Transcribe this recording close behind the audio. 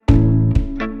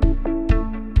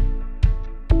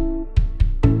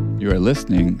You are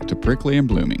listening to Prickly and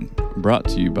Blooming, brought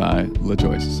to you by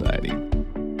LaJoy Society.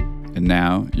 And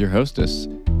now, your hostess,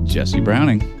 Jessie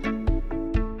Browning.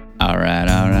 All right.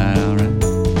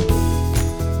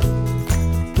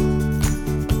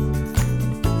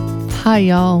 Hi,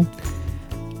 y'all.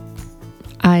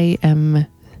 I am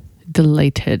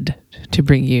delighted to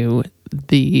bring you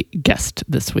the guest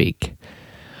this week.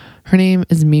 Her name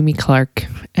is Mimi Clark,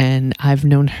 and I've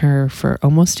known her for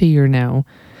almost a year now.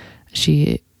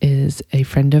 She is a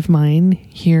friend of mine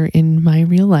here in my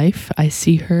real life. I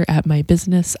see her at my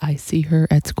business. I see her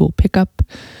at school pickup.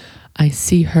 I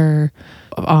see her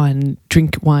on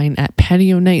drink wine at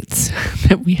patio nights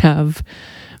that we have.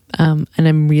 And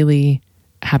I'm really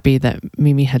happy that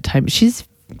Mimi had time. She's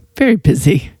very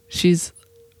busy. She's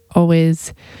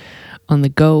always on the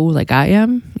go like I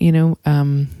am. You know,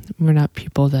 we're not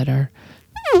people that are,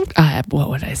 what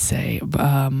would I say?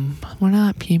 We're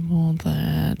not people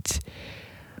that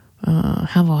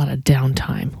have a lot of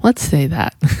downtime. Let's say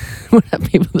that. We're not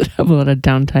people that have a lot of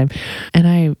downtime. And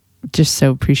I just so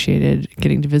appreciated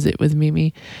getting to visit with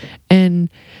Mimi. And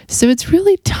so it's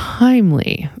really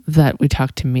timely that we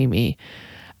talked to Mimi.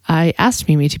 I asked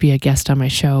Mimi to be a guest on my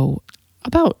show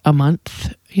about a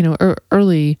month,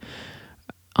 early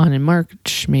on in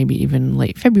March, maybe even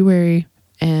late February.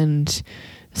 And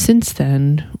since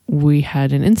then, we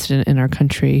had an incident in our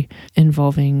country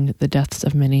involving the deaths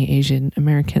of many Asian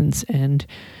Americans, and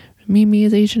Mimi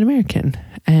is Asian American.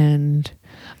 And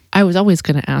I was always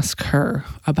going to ask her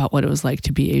about what it was like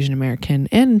to be Asian American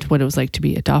and what it was like to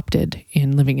be adopted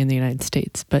in living in the United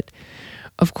States. But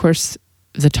of course,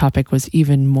 the topic was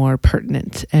even more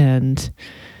pertinent and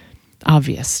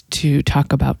obvious to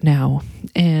talk about now.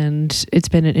 And it's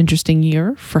been an interesting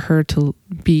year for her to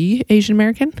be Asian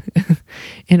American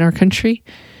in our country.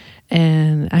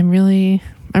 And I'm really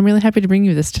happy to bring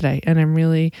you this today. And I'm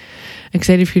really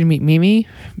excited for you to meet Mimi.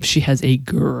 She has a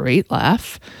great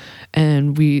laugh.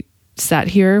 And we sat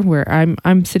here where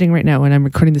I'm sitting right now and I'm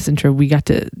recording this intro. We got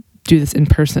to do this in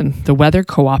person. The weather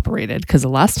cooperated because the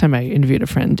last time I interviewed a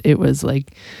friend, it was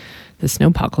like the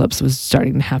snowpocalypse was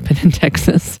starting to happen in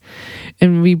Texas.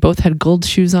 And we both had gold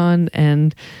shoes on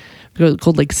and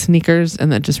gold like sneakers,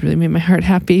 and that just really made my heart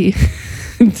happy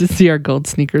to see our gold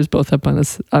sneakers both up on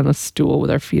a stool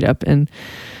with our feet up, and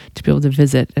to be able to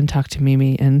visit and talk to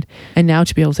Mimi and now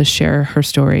to be able to share her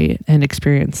story and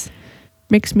experience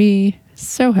makes me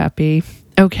so happy.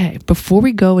 Okay, before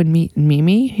we go and meet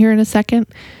Mimi here in a second,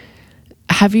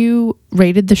 have you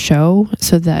rated the show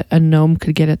so that a gnome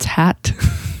could get its hat?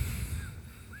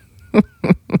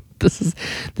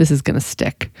 This is gonna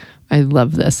stick. I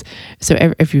love this. So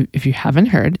if you haven't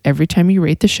heard, every time you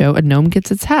rate the show, a gnome gets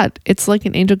its hat. It's like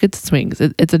an angel gets its wings.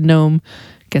 It's a gnome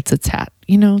gets its hat.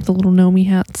 You know, the little gnomey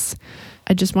hats.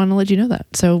 I just want to let you know that.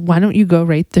 So why don't you go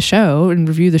rate the show and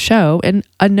review the show, and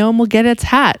a gnome will get its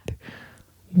hat.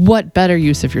 What better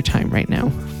use of your time right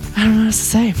now? I don't know what else to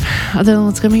say other than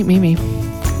let's go meet Mimi.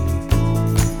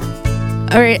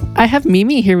 All right, I have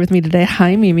Mimi here with me today.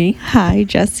 Hi, Mimi. Hi,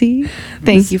 Jessie.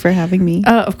 Thank you for having me.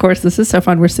 Of course, this is so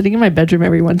fun. We're sitting in my bedroom,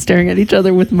 everyone, staring at each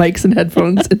other with mics and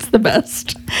headphones. It's the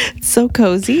best. It's so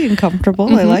cozy and comfortable.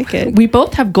 Mm-hmm. I like it. We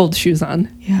both have gold shoes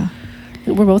on. Yeah.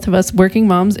 We're both of us working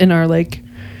moms in our like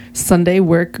Sunday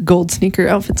work gold sneaker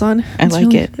outfits on. I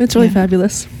like it. It's really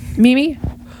fabulous. Mimi,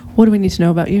 what do we need to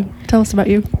know about you? Tell us about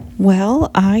you. Well,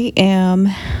 I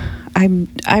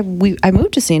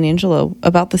moved to San Angelo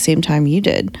about the same time you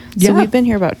did. So we've been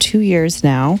here about 2 years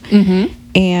now. Mm-hmm.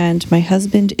 And my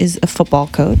husband is a football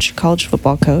coach, college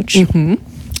football coach.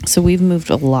 Mm-hmm. So we've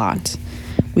moved a lot.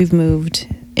 We've moved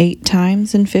 8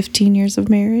 times in 15 years of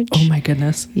marriage. Oh my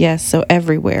goodness. Yes, so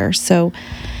everywhere. So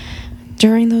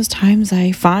during those times,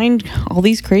 I find all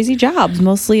these crazy jobs,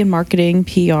 mostly in marketing,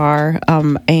 PR,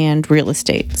 and real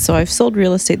estate. So I've sold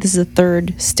real estate. This is the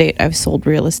 3rd state I've sold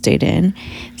real estate in.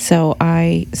 So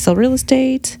I sell real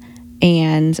estate,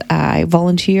 and I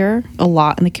volunteer a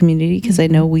lot in the community because I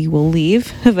know we will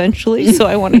leave eventually. So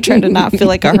I want to try to not feel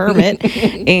like a hermit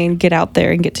and get out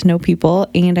there and get to know people.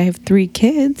 And I have 3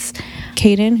 kids,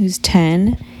 Kaden, who's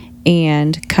 10,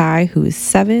 and Kai, who is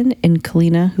 7, and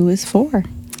Kalina, who is 4.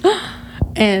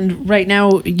 And right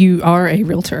now you are a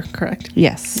realtor, correct?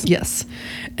 Yes. Yes.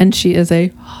 And she is a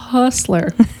hustler.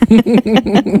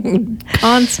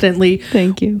 Constantly.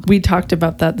 Thank you. We talked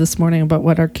about that this morning, about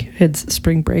what our kids'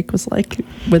 spring break was like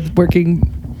with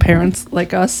working parents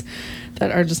like us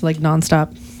that are just like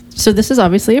nonstop. So this is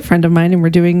obviously a friend of mine, and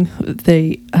we're doing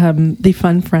the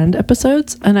fun friend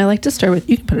episodes. And I like to start with,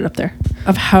 you can put it up there,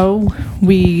 of how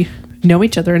we know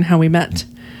each other and how we met.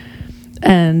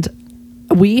 And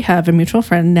we have a mutual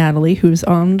friend, Natalie, who's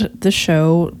on the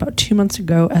show about 2 months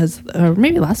ago or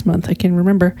maybe last month, I can't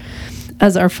remember,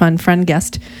 as our fun friend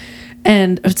guest.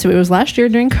 And so it was last year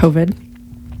during COVID.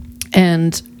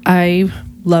 And I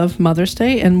love Mother's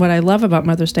Day. And what I love about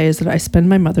Mother's Day is that I spend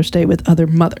my Mother's Day with other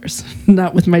mothers,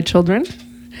 not with my children.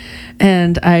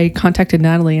 And I contacted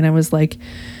Natalie and I was like,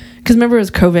 because remember it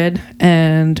was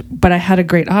COVID, but I had a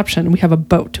great option. We have a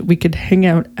boat. We could hang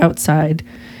out outside.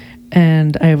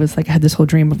 And I was like, I had this whole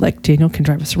dream of like, Daniel can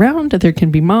drive us around. There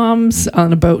can be moms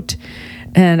on a boat.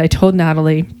 And I told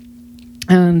Natalie,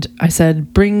 and I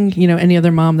said, bring, any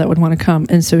other mom that would want to come.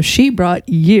 And so she brought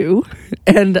you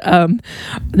and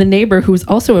the neighbor, who was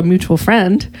also a mutual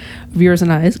friend of yours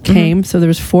and I's, came. So there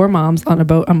was 4 moms on a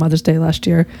boat on Mother's Day last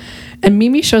year. And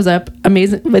Mimi shows up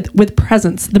amazing with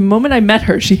presents. The moment I met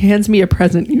her, she hands me a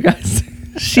present, you guys.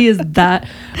 She is that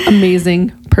amazing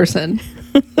person.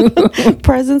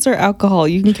 Presents or alcohol,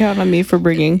 you can count on me for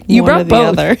bringing You one brought or the both.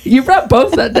 other. You brought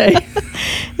both that day.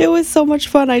 It was so much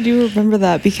fun. I do remember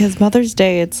that because Mother's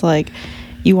Day, it's like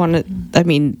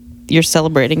you're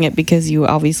celebrating it because you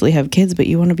obviously have kids, but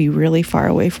you want to be really far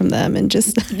away from them and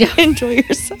just enjoy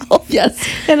yourself. Yes.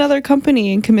 And other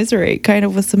company and commiserate kind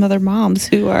of with some other moms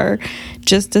who are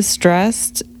just as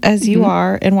stressed as you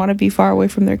are and want to be far away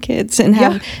from their kids and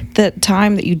have the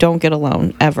time that you don't get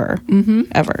alone ever.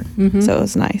 So it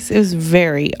was nice. It was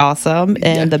very awesome.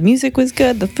 And the music was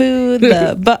good, the food,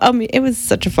 it was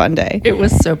such a fun day. It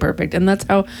was so perfect. And that's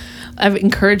how I've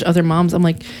encouraged other moms. I'm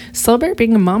like, celebrate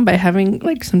being a mom by having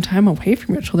like some time away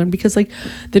from your children, because like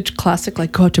the classic,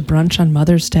 like go out to brunch on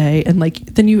Mother's Day and like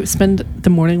then you spend the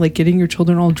morning like getting your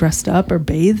children all dressed up or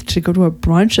bathed to go to a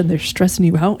brunch and they're stressing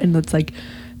you out. And it's like,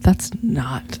 that's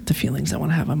not the feelings I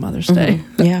want to have on Mother's Day.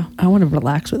 Yeah. I want to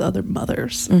relax with other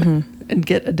mothers and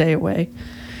get a day away.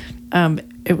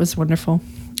 It was wonderful.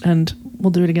 And we'll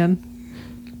do it again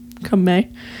come May.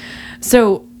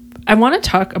 So I want to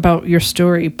talk about your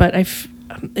story, but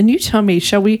and you tell me,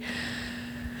 shall we,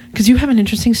 because you have an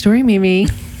interesting story, Mimi.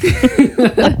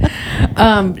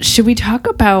 Should we talk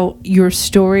about your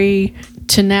story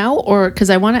to now, or because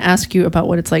I want to ask you about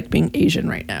what it's like being Asian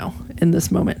right now in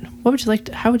this moment? How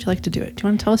would you like to do it? Do you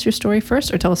want to tell us your story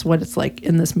first, or tell us what it's like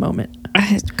in this moment?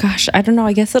 Gosh, I don't know.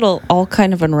 I guess it'll all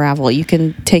kind of unravel. You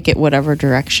can take it whatever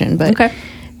direction, but Okay.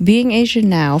 Being Asian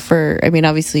now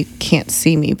obviously you can't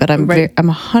see me, but I'm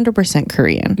 100%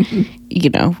 Korean.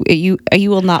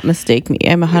 You will not mistake me.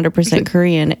 I'm 100%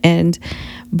 Korean, and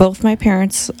both my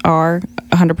parents are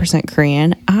 100%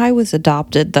 Korean. I was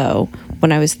adopted though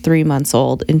when I was 3 months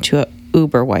old into a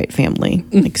uber white family,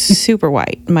 like super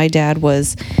white. My dad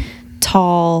was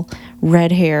tall,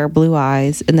 red hair, blue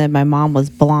eyes, and then my mom was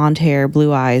blonde hair,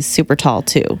 blue eyes, super tall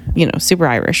too, super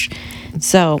Irish.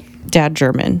 So dad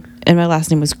German, and my last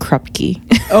name was Krupke.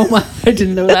 Oh my, I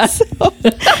didn't know that. So,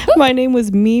 my name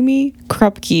was Mimi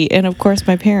Krupke, and of course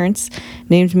my parents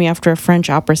named me after a French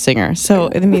opera singer. So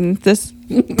this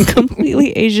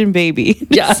completely Asian baby,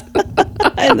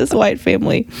 in this white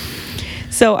family.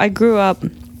 So I grew up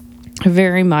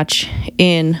very much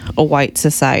in a white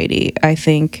society. I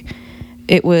think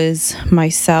it was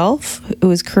myself, it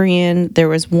was Korean, there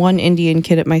was one Indian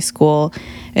kid at my school,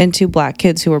 and 2 black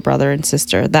kids who were brother and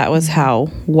sister. That was how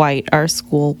white our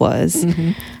school was.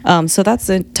 So that's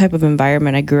the type of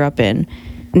environment I grew up in.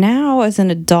 Now, as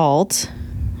an adult,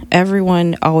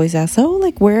 everyone always asks,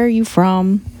 where are you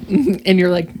from? And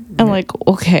you're like, I'm like,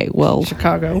 okay, well,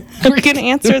 Chicago. I'm going to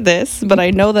answer this, but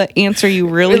I know the answer you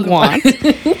really want.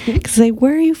 Because they,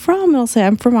 where are you from? And I'll say,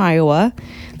 I'm from Iowa.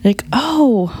 They're like,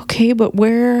 oh, okay, but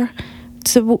where?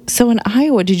 So in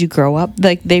Iowa, did you grow up?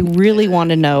 Like, they really want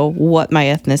to know what my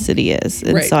ethnicity is.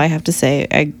 And so I have to say,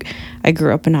 I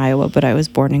grew up in Iowa, but I was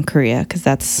born in Korea, because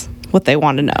that's what they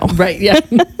want to know. Right, yeah.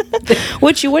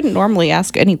 Which you wouldn't normally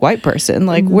ask any white person.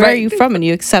 Like, where are you from? And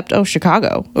you accept,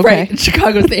 Chicago. Okay. Right,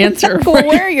 Chicago's the answer. Well,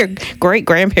 where are your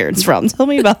great-grandparents from? Tell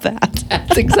me about that.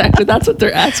 That's what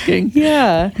they're asking.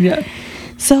 Yeah. Yeah.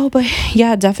 So, but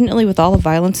yeah, definitely with all the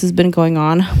violence has been going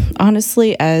on,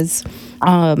 honestly, as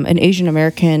an Asian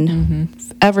American,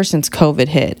 ever since COVID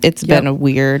hit, it's been a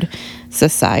weird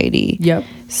society. Yep.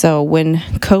 So when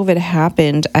COVID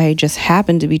happened, I just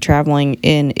happened to be traveling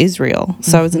in Israel.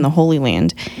 So I was in the Holy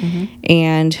Land,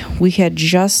 and we had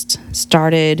just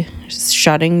started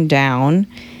shutting down,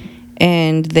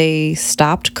 and they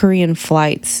stopped Korean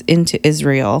flights into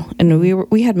Israel, and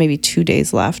we had maybe 2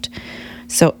 days left.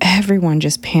 So everyone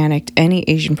just panicked. Any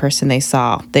Asian person they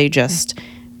saw, they just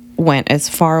went as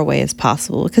far away as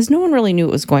possible, because no one really knew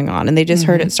what was going on. And they just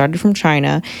heard it started from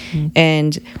China.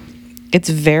 And It's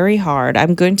very hard.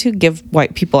 I'm going to give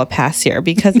white people a pass here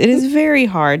because it is very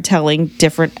hard telling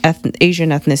different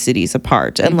Asian ethnicities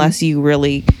apart unless you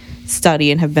really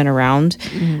study and have been around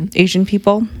Asian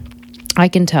people. I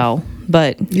can tell,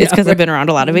 but it's because I've been around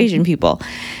a lot of Asian people.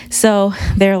 So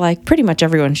they're like, pretty much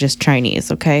everyone's just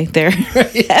Chinese, okay?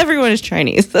 Everyone is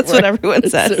Chinese. That's what everyone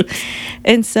says.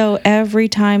 And so every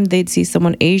time they'd see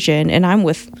someone Asian, and I'm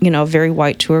with, a very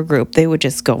white tour group, they would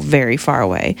just go very far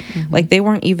away. Like they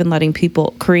weren't even letting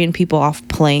Korean people off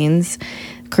planes.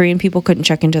 Korean people couldn't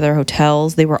check into their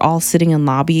hotels. They were all sitting in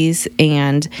lobbies,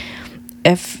 and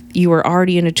if you were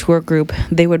already in a tour group,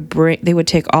 they would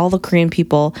take all the Korean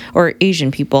people or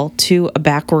Asian people to a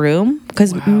back room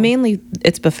because mainly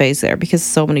it's buffets there because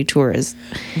so many tourists.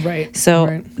 Right.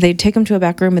 So they'd take them to a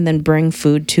back room and then bring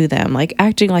food to them, like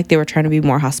acting like they were trying to be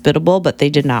more hospitable, but they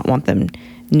did not want them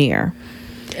near.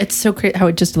 It's so crazy how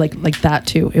it just like that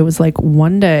too. It was like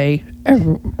one day,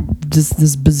 just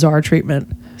this bizarre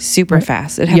treatment. Super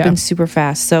fast. It happened super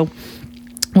fast. So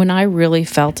when I really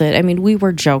felt it, I mean, we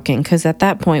were joking because at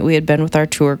that point we had been with our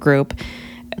tour group.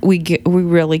 We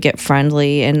really get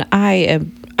friendly, and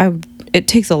it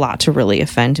takes a lot to really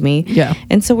offend me. Yeah.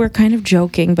 And so we're kind of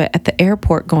joking, but at the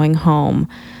airport going home,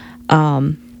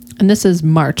 and this is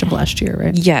March of last year,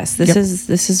 right? Yes,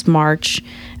 this is March.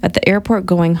 At the airport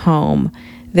going home,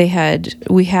 we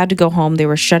had to go home. They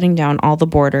were shutting down all the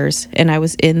borders, and I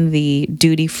was in the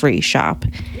duty-free shop.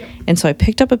 And so I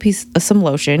picked up some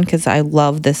lotion because I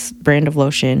love this brand of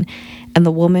lotion. And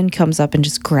the woman comes up and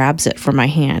just grabs it from my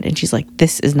hand. And she's like,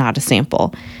 this is not a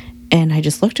sample. And I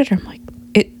just looked at her. I'm like,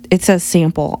 it says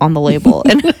sample on the label.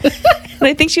 And, and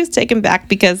I think she was taken back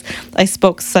because I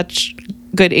spoke such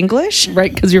good English.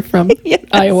 Right, because you're from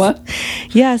Iowa.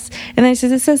 Yes. And I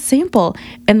said, it says sample.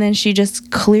 And then she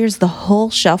just clears the whole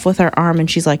shelf with her arm.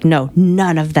 And she's like, no,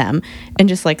 none of them. And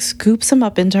just like scoops them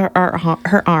up into her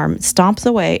arm, stomps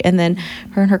away. And then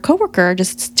her and her coworker are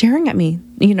just staring at me,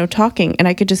 talking. And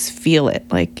I could just feel it.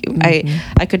 Like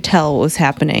I could tell what was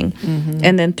happening.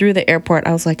 And then through the airport,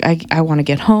 I was like, I want to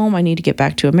get home. I need to get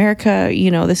back to America.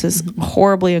 This is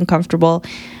horribly uncomfortable.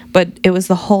 But it was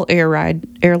the whole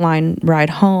airline ride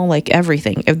home, like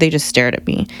everything. They just stared at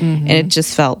me, and it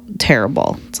just felt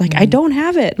terrible. It's like, I don't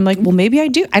have it. I'm like, well, maybe I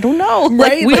do. I don't know.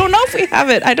 Right? Like, we don't know if we have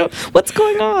it. What's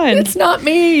going on? It's not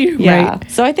me. Yeah.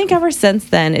 Right. So I think ever since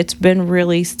then, it's been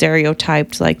really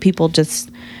stereotyped. Like people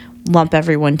just lump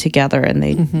everyone together, and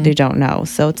they don't know.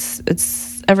 So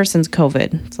it's ever since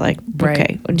COVID. It's like,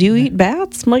 okay, do you eat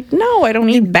bats? I'm like, no, I don't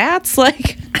eat bats.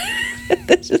 Like,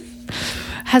 it's just.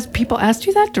 Has people asked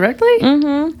you that directly?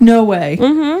 No way.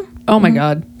 Oh my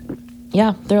God.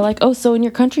 Yeah, they're like, oh, so in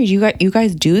your country, you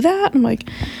guys do that? I'm like,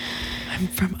 I'm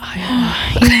from Iowa.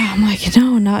 Yeah, I'm like,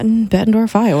 no, not in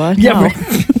Bettendorf, Iowa. No.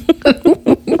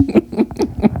 Yeah.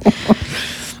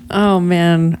 Oh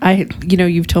man,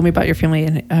 you've told me about your family,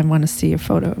 and I want to see a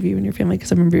photo of you and your family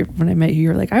because I remember when I met you, you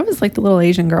were like, I was like the little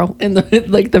Asian girl in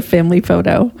the family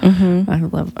photo. I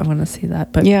want to see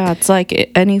that. But yeah, it's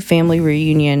like any family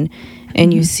reunion.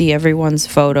 And you see everyone's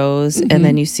photos, and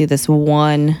then you see this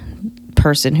one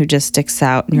person who just sticks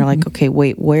out, and you're like, okay,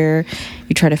 wait, where?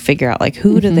 You try to figure out, like,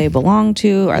 who do they belong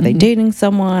to? Are they dating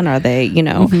someone? Are they,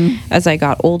 As I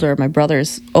got older, my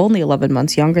brother's only 11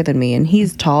 months younger than me, and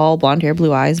he's tall, blonde hair,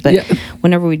 blue eyes. But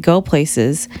whenever we'd go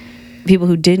places, people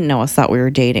who didn't know us thought we were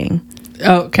dating.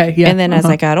 Oh, okay, yeah. And then as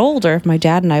I got older, if my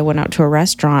dad and I went out to a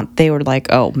restaurant, they were like,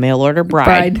 oh, mail order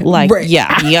bride. Like,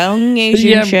 young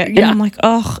Asian shit. And I'm like,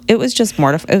 oh, it was just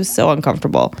mortifying. It was so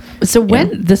uncomfortable. So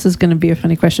this is going to be a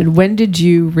funny question. When did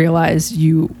you realize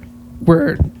you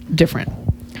were different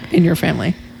in your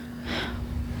family?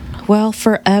 Well,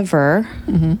 forever,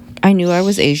 I knew I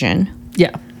was Asian.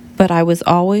 Yeah. But I was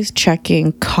always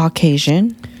checking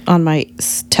Caucasian on my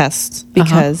tests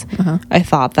because I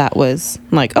thought that was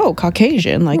like, oh,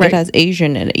 Caucasian, like it has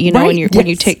Asian in it. When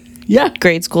you take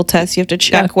grade school tests, you have to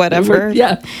check whatever.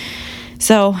 Yeah.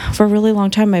 So for a really long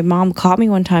time, my mom caught me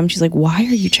one time. She's like, why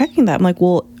are you checking that? I'm like,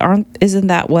 well, isn't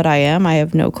that what I am? I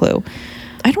have no clue.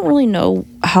 I don't really know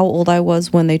how old I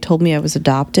was when they told me I was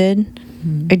adopted.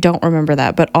 I don't remember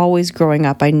that, but always growing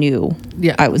up, I knew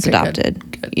I was adopted.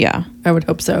 Good. Yeah. I would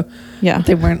hope so. Yeah.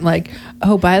 They weren't like,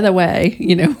 oh, by the way,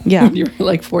 when you were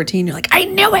like 14, you're like, I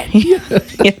knew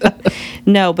it. Yeah.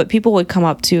 No, but people would come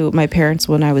up to my parents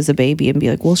when I was a baby and be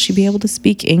like, will she be able to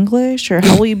speak English, or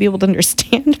how will you be able to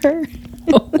understand her?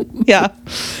 Yeah.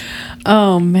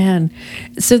 Oh, man.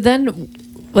 So then,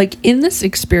 like, in this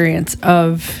experience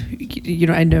of,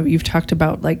 I know you've talked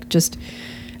about, like, just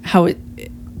how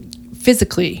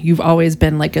physically you've always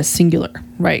been like a singular,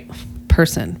 right,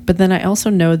 person. But then I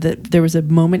also know that there was a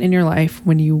moment in your life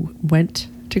when you went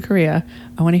to Korea.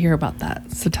 I want to hear about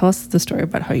that. So tell us the story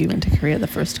about how you went to Korea the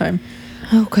first time.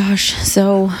 Oh gosh.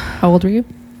 So How old were you?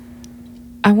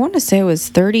 I want to say I was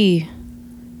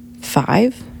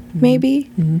 35,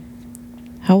 maybe. Mm-hmm.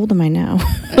 How old am I now?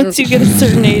 Once you get a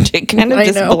certain age, it kind of I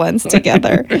just know. blends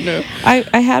together. I know.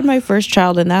 I had my first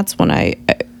child, and that's when I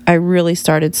really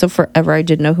started. So forever, I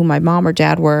didn't know who my mom or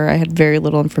dad were. I had very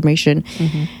little information,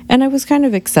 and I was kind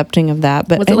of accepting of that.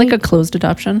 But Was it like a closed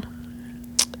adoption?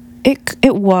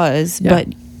 It was, Yeah.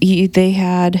 but they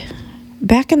had.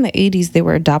 Back in the 80s, they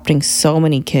were adopting so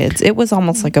many kids. It was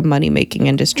almost like a money-making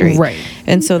industry. Right.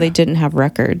 And so they didn't have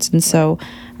records. And so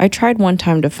I tried one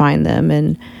time to find them,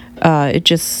 and they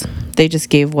just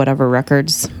gave whatever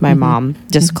records my mom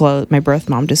disclosed, my birth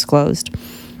mom disclosed.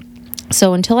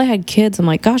 So until I had kids, I'm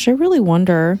like, gosh, I really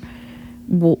wonder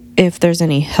if there's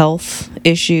any health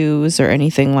issues or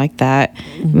anything like that.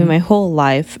 I mean, my whole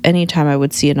life, anytime I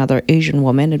would see another Asian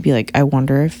woman, I'd be like, I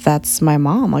wonder if that's my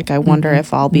mom. Like, I wonder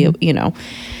if I'll be,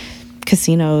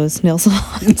 casinos, nail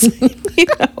salons,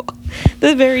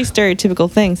 the very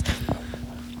stereotypical things.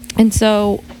 And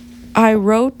so I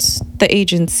wrote the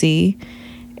agency,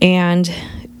 and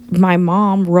my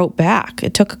mom wrote back.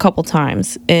 It took a couple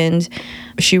times, and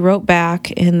she wrote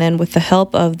back, and then with the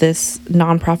help of this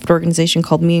nonprofit organization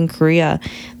called Me in Korea,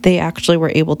 they actually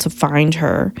were able to find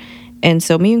her. And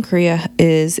so Me in Korea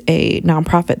is a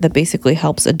nonprofit that basically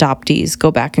helps adoptees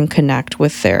go back and connect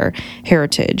with their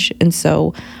heritage. And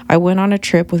so I went on a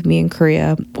trip with Me in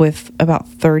Korea with about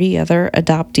 30 other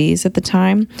adoptees at the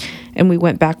time, and we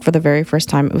went back for the very first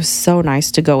time. It was so nice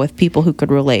to go with people who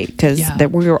could relate, because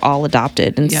we were all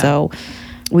adopted. And so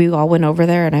we all went over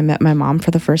there, and I met my mom for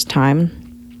the first time.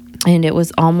 And it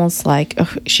was almost like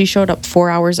she showed up 4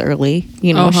 hours early.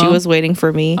 She was waiting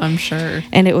for me. I'm sure.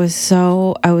 And it was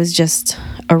I was just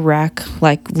a wreck,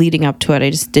 like leading up to it.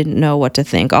 I just didn't know what to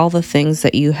think. All the things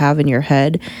that you have in your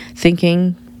head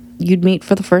thinking you'd meet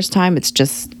for the first time, it's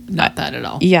just Not that at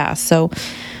all. Yeah. So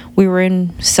we were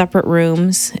in separate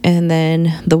rooms, and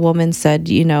then the woman said,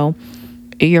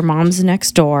 your mom's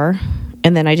next door.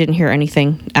 And then I didn't hear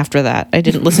anything after that. I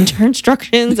didn't listen to her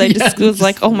instructions. I just was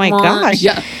like, oh my gosh.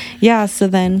 Yeah. So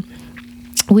then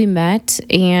we met,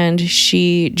 and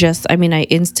she I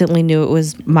instantly knew it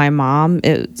was my mom.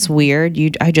 It's weird.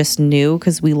 I just knew,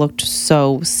 because we looked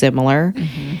so similar.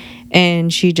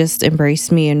 And she just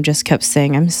embraced me and just kept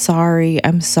saying, I'm sorry,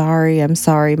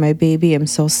 my baby. I'm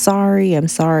so sorry. I'm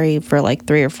sorry, for like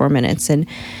 3 or 4 minutes. And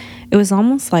it was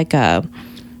almost like I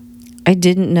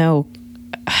didn't know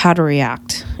how to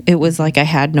react. It was like I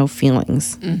had no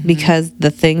feelings, because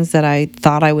the things that I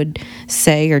thought I would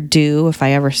say or do if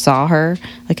I ever saw her,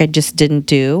 like I just didn't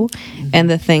do. And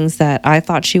the things that I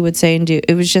thought she would say and do,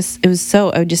 I just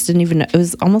didn't even know. It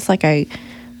was almost like I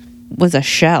was a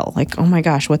shell. Like, oh my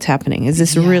gosh, what's happening? Is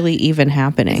this really even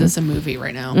happening? Is this a movie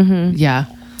right now? Yeah.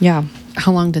 Yeah.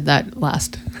 How long did that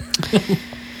last?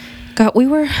 God,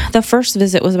 the first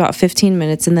visit was about 15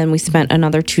 minutes, and then we spent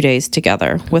another 2 days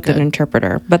together with an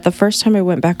interpreter. But the first time I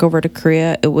went back over to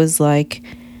Korea, it was like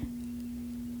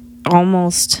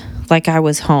almost like I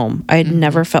was home. I'd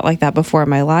never felt like that before in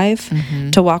my life.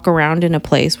 To walk around in a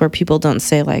place where people don't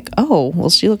say like, oh, well,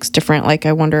 she looks different. Like,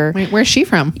 I wonder. Wait, where's she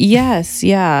from? Yes.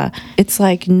 Yeah. It's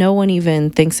like no one even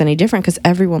thinks any different, because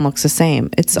everyone looks the same.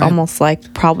 It's almost like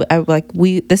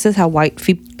this is how white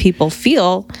people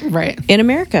feel in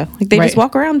America. Like they just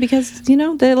walk around because,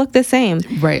 they look the same.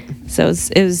 Right. So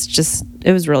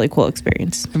it was a really cool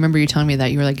experience. I remember you telling me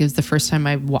that. You were like, it was the first time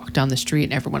I walked down the street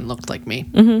and everyone looked like me.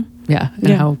 Yeah. And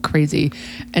how crazy.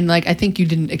 And like, I think you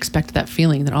didn't expect that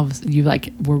feeling. Then all of a sudden you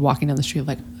like were walking down the street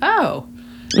like, oh,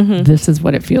 this is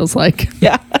what it feels like.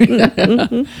 Yeah.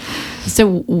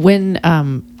 So when,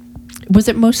 was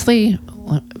it mostly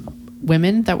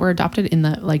women that were adopted in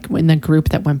the group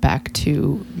that went back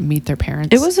to meet their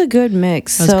parents? It was a good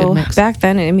mix. Back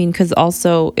then, because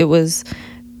also it was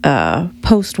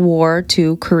post-war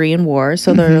to Korean War,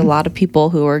 so there are a lot of people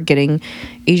who are getting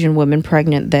Asian women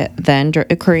pregnant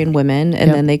Korean women,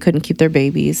 and then they couldn't keep their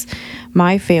babies.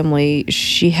 My family,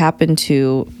 she happened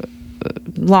to,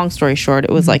 long story short, it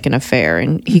was like an affair,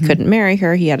 and he couldn't marry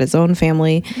her. He had his own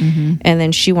family, and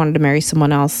then she wanted to marry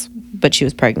someone else, but she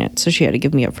was pregnant, so she had to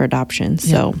give me up for adoption.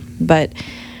 So, but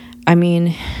I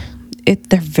mean,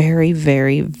 they're very,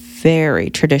 very,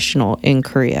 very traditional in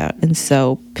Korea, and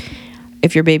so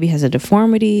if your baby has a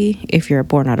deformity, if you're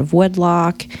born out of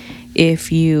wedlock,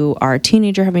 if you are a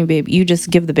teenager having a baby, you just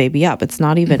give the baby up. It's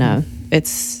not even a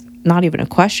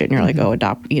question. You're like, oh,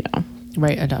 adopt,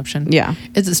 Right, adoption. Yeah.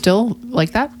 Is it still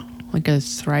like that? Like a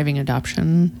thriving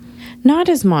adoption? Not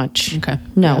as much. Okay.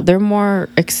 No, they're more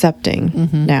accepting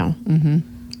now.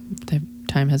 They've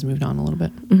time has moved on a little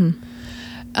bit.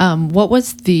 What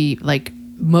was the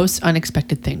most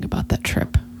unexpected thing about that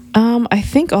trip? I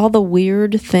think all the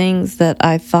weird things that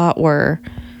I thought were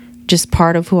just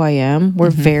part of who I am were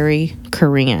very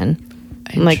Korean.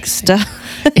 Like stuff.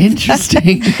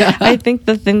 Interesting. I think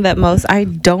the thing that I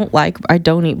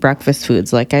don't eat breakfast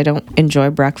foods. Like, I don't enjoy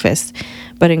breakfast.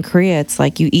 But in Korea, it's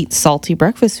like you eat salty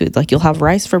breakfast foods. Like, you'll have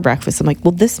rice for breakfast. I'm like,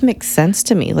 well, this makes sense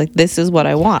to me. Like, this is what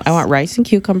I want. I want rice and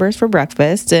cucumbers for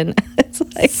breakfast. And it's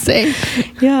like, Same.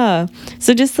 yeah.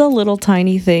 So just the little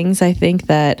tiny things, I think,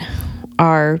 that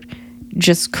are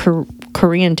just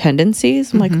Korean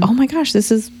tendencies. I'm like, oh my gosh,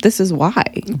 this is why.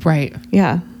 Right.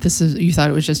 Yeah. You thought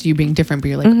it was just you being different, but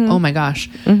you're like, oh my gosh,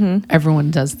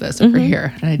 everyone does this over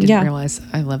here. And I didn't realize.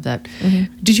 I love that.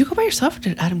 Did you go by yourself, or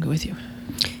did Adam go with you?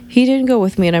 He didn't go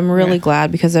with me, and I'm really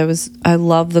glad, because I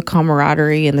love the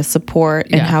camaraderie and the support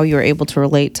and how you were able to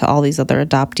relate to all these other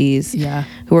adoptees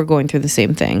who are going through the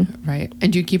same thing. Right.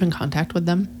 And do you keep in contact with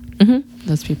them?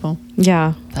 Those people?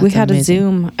 Yeah. That's we had amazing.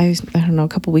 a Zoom, I don't know, a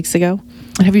couple weeks ago.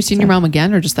 And have you seen your mom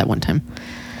again, or just that one time?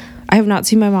 I have not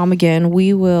seen my mom again.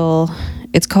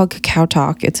 It's called Kakao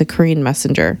Talk. It's a Korean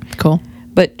messenger. Cool.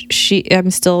 But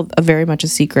I'm still very much a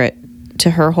secret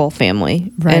to her whole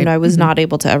family. Right. And I was not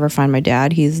able to ever find my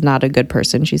dad. He's not a good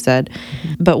person, she said.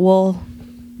 But we'll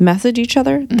message each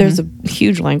other. There's a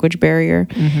huge language barrier.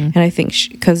 And I think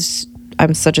because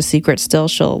I'm such a secret still,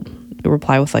 she'll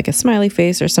reply with like a smiley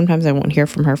face, or sometimes I won't hear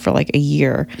from her for like a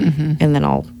year. And then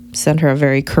I'll send her a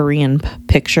very Korean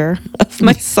picture of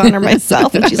my son or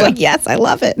myself. And she's like, yes, I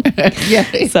love it.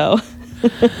 Yeah. So.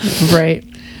 Right.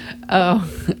 Oh,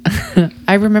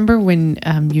 I remember when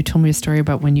you told me a story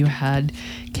about when you had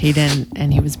Caden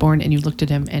and he was born, and you looked at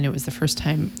him, and it was the first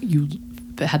time you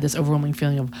had this overwhelming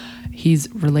feeling of, he's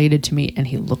related to me and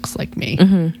he looks like me.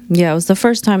 Yeah, it was the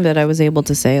first time that I was able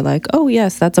to say like, oh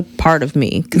yes, that's a part of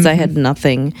me, because I had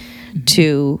nothing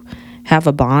to have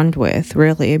a bond with,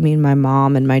 really. I mean, my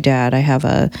mom and my dad, I have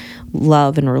a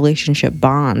love and relationship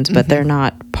bond, but they're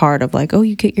not part of like, oh,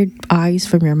 you get your eyes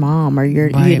from your mom, or your,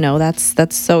 Right.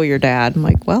 that's so your dad. I'm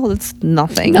like, well, it's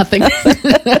nothing. Nothing.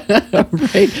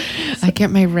 Right. I get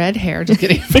my red hair. Just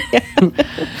kidding.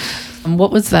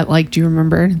 What was that like? Do you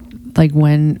remember like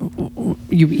when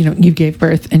you gave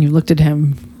birth and you looked at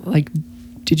him, like,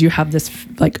 did you have this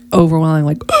like overwhelming,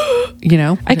 like,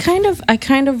 I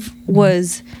kind of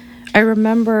was, I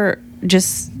remember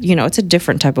just, it's a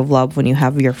different type of love when you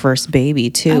have your first baby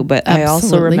too. But I also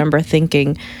Absolutely. remember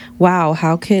thinking, wow,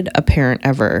 how could a parent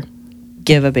ever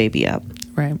give a baby up?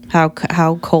 Right. How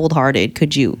cold-hearted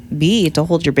could you be to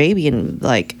hold your baby and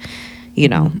like,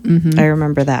 I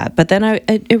remember that. But then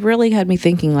it really had me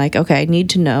thinking like, okay,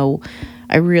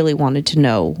 I really wanted to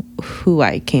know who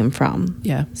I came from.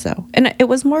 Yeah. So, and it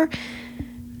was more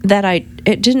that I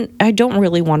don't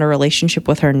really want a relationship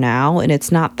with her now. And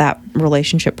it's not that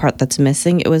relationship part that's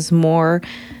missing. It was more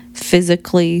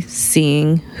physically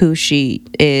seeing who she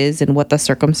is and what the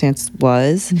circumstance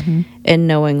was, and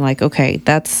knowing like, okay,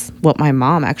 that's what my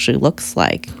mom actually looks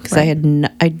like. Because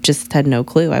Right. I just had no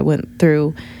clue. I went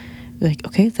through like,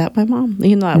 okay, is that my mom?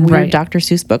 That weird Right. Dr.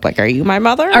 Seuss book. Like, are you my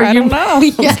mother? Are I you- don't know.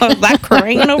 Yeah. So that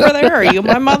Korean over there, are you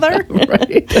my mother?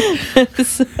 Right.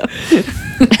 So-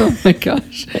 Oh my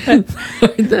gosh.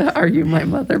 The Are You My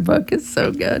Mother book is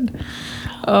so good.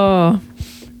 Oh,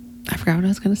 I forgot what I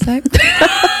was going to say.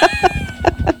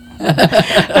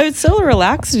 It's so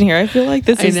relaxed in here. I feel like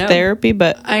this I is know. therapy,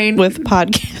 but I- with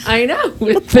podcast I know.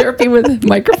 With therapy with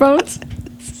microphones.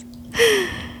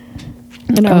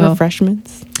 and our Oh.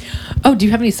 refreshments. Oh, do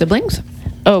you have any siblings?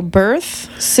 Oh, birth,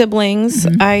 siblings.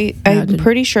 Yeah, I I'm didn't.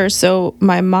 pretty sure. So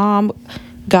my mom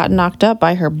got knocked up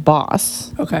by her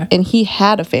boss. Okay. And he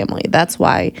had a family. That's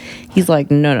why he's like,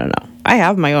 no. I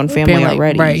have my own family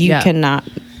already. right, You yeah. cannot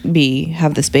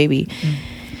have this baby.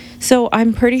 So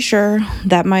I'm pretty sure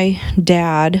that my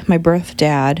dad, my birth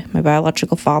dad, my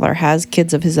biological father, has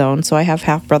kids of his own. So I have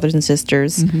half brothers and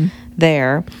sisters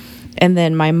there. And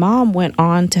then my mom went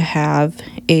on to have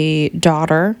a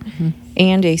daughter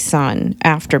and a son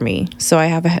after me. So I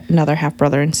have another half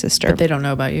brother and sister. But they don't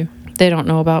know about you. They don't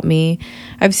know about me.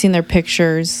 I've seen their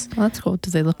pictures. Oh, that's cool. Do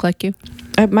they look like you?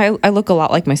 I look a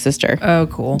lot like my sister. Oh,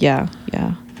 cool. Yeah.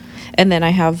 And then I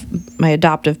have my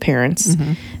adoptive parents.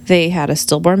 They had a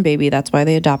stillborn baby. That's why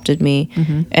they adopted me.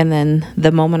 And then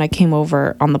the moment I came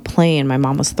over on the plane, my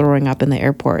mom was throwing up in the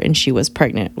airport, and she was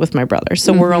pregnant with my brother.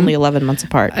 So we're only 11 months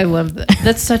apart. I love that.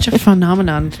 That's such a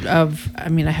phenomenon of, I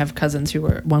mean, I have cousins who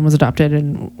were, one was adopted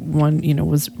and one,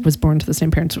 was born to the same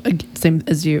parents, same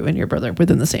as you and your brother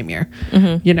within the same year.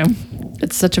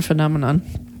 It's such a phenomenon.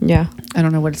 Yeah. I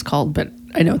don't know what it's called, but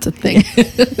I know it's a thing.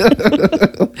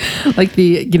 Like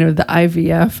the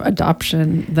IVF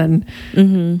adoption, then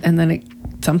and then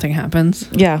something happens.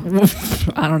 Yeah.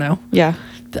 I don't know. Yeah.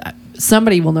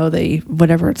 Somebody will know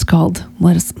whatever it's called.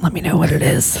 Let me know what it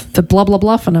is. The blah blah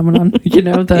blah phenomenon.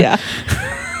 Yeah.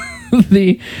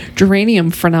 The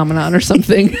geranium phenomenon or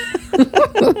something.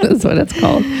 That's what it's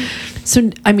called.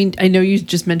 So, I mean, I know you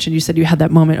just mentioned, you said you had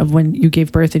that moment of when you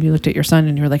gave birth and you looked at your son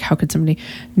and you were like, how could somebody,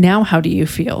 now how do you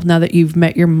feel now that you've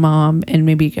met your mom and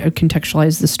maybe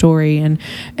contextualize the story and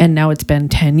now it's been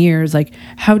 10 years, like,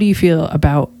 how do you feel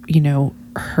about,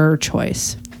 her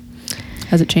choice?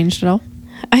 Has it changed at all?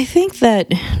 I think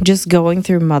that just going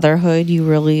through motherhood, you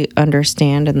really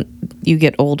understand, and you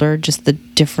get older, just the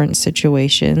different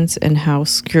situations and how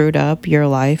screwed up your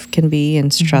life can be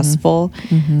and stressful.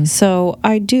 Mm-hmm. So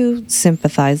I do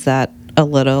sympathize that a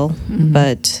little,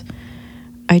 but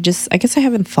I guess I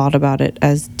haven't thought about it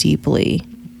as deeply.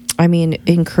 I mean,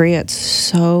 in Korea, it's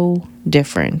so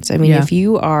different. I mean, if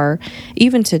you are,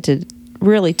 even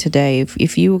really today,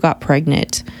 if you got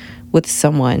pregnant with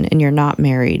someone and you're not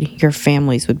married, your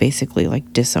families would basically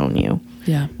like disown you.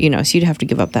 Yeah. So you'd have to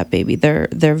give up that baby. They're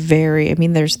very, I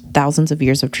mean, there's thousands of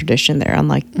years of tradition there,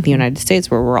 unlike the United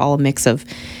States where we're all a mix of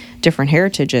different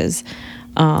heritages.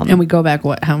 And we go back,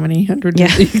 how many hundred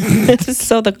years? Yeah.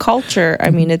 So the culture, I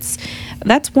mean,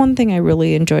 that's one thing I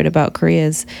really enjoyed about Korea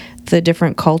is the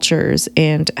different cultures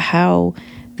and how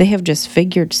they have just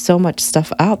figured so much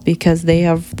stuff out because they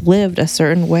have lived a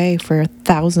certain way for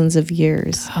thousands of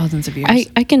years.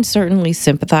 I can certainly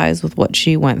sympathize with what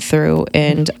she went through,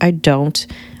 and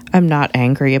I'm not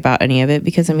angry about any of it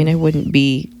because, I mean, I wouldn't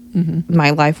be,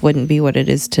 my life wouldn't be what it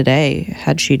is today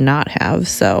had she not have,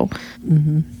 so.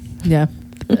 Yeah.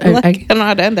 I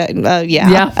cannot end that.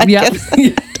 Yeah.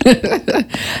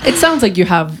 It sounds like you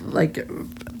have, like,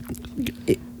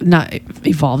 not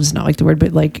evolved is not like the word,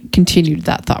 but like continued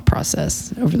that thought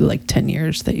process over the like 10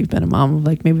 years that you've been a mom,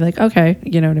 like maybe like, okay,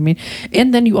 you know what I mean?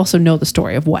 And then you also know the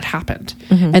story of what happened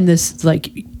and this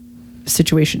like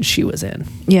situation she was in.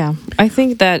 Yeah. I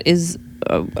think that is,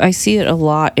 I see it a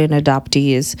lot in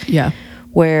adoptees. Yeah.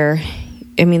 Where,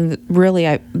 I mean,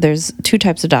 really, there's two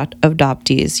types of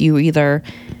adoptees. You either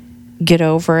get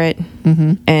over it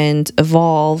and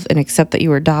evolve and accept that you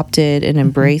were adopted and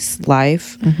embrace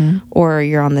life, or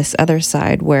you're on this other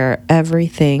side where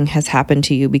everything has happened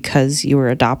to you because you were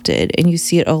adopted. And you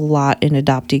see it a lot in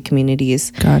adoptee communities.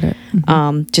 Got it.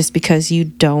 Just because you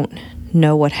don't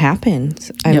know what happened.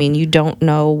 I mean, you don't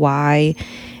know why,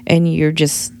 and you're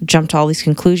just jump to all these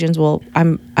conclusions. Well,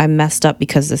 I'm messed up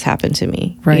because this happened to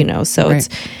me. Right. So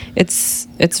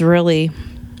it's really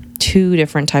two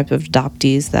different types of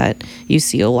adoptees that you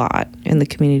see a lot in the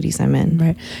communities I'm in.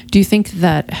 Right. Do you think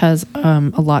that has a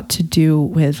lot to do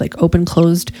with like open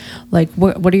closed? Like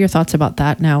what are your thoughts about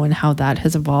that now and how that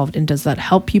has evolved? And does that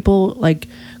help people like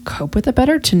cope with it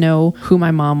better to know who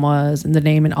my mom was and the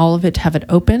name and all of it, to have it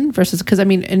open versus, because I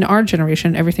mean, in our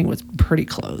generation, everything was pretty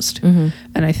closed. And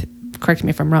correct me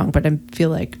if I'm wrong, but I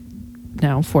feel like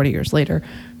now 40 years later,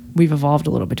 we've evolved a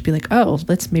little bit to be like, oh,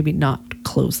 let's maybe not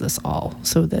close this all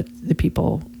so that the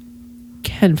people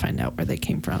can find out where they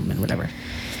came from and whatever.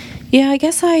 Yeah, I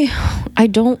guess I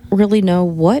don't really know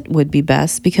what would be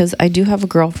best because I do have a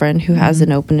girlfriend who has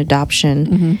an open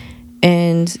adoption.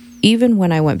 And even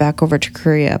when I went back over to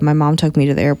Korea, my mom took me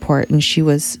to the airport and she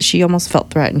almost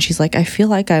felt threatened. She's like, I feel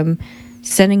like I'm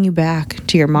sending you back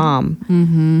to your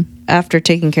mom after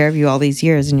taking care of you all these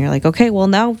years. And you're like, okay, well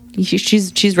now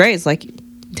she's raised, like,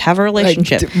 have a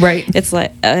relationship. Right. It's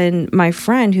like, and my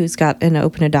friend who's got an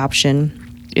open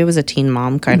adoption, it was a teen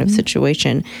mom kind of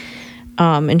situation.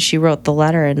 And she wrote the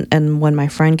letter, and when my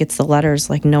friend gets the letters,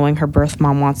 like knowing her birth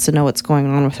mom wants to know what's going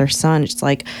on with her son, it's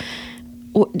like,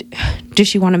 does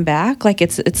she want him back? Like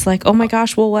it's like, oh my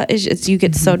gosh, well, what is it? You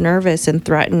get so nervous and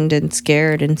threatened and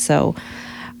scared. And so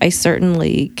I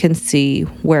certainly can see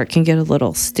where it can get a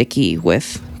little sticky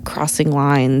with crossing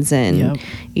lines and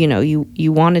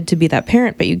you wanted to be that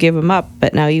parent but you gave them up,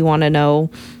 but now you want to know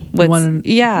so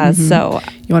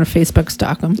you want to Facebook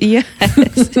stalk them.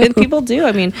 And people do.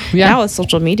 I mean, now with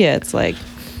social media it's like,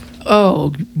 oh,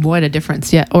 what a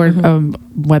difference. Or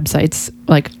websites,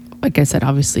 like I said,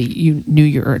 obviously you knew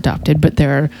you were adopted, but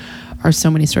there are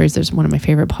so many stories. There's one of my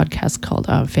favorite podcasts called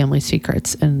Family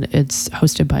Secrets, and it's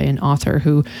hosted by an author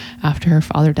who, after her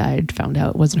father died, found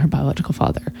out it wasn't her biological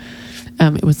father.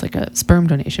 It was like a sperm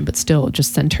donation, but still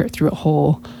just sent her through a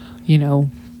whole, and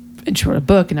she wrote a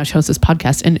book, and now she hosts this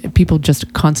podcast, and people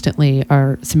just constantly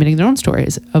are submitting their own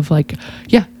stories of like,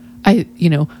 I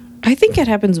think it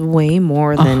happens way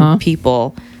more than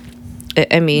people.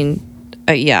 I mean,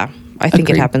 I think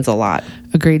Agreed. it happens a lot.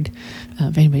 Agreed.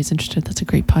 If anybody's interested, that's a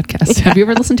great podcast. Have you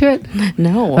ever listened to it?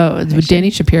 No. Oh, it's Danny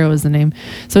Shapiro is the name.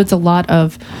 So it's a lot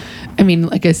of, I mean,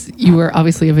 like you were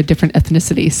obviously of a different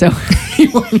ethnicity, so you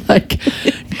were like,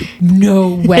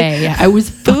 no way. I was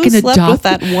Who fucking slept adopted. with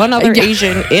that one other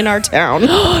Asian in our town?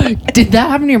 Did that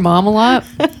happen to your mom a lot?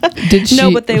 Did she?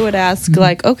 No, but they would ask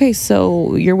like, okay,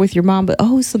 so you're with your mom, but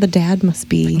so the dad must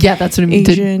be Yeah, that's what I mean.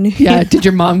 Asian. Did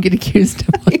your mom get accused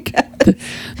of like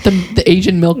the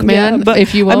Asian milkman, Yeah, but,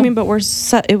 if you will? I mean, but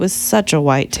it was such a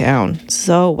white town,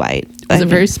 so white. Was it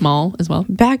very small as well?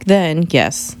 back then?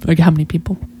 Yes. Like how many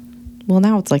people? Well,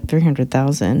 now it's like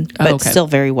 300,000, but okay. still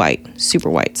very white, super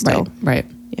white still. Right.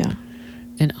 Yeah.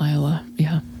 In Iowa,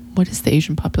 yeah. What is the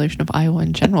Asian population of Iowa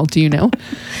in general? Do you know?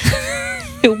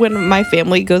 When my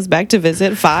family goes back to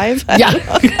visit, 5. Yeah.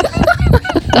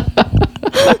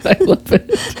 I love it.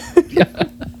 Yeah.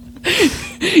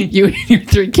 You and your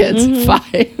 3 kids,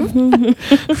 5.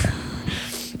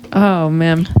 Oh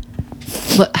man.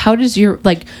 How does your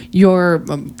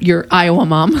Iowa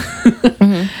mom?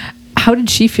 How did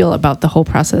she feel about the whole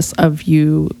process of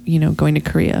you going to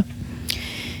Korea?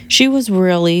 She was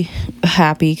really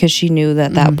happy because she knew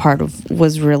that part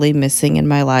was really missing in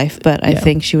my life. But I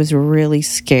think she was really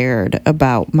scared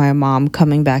about my mom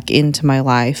coming back into my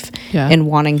life and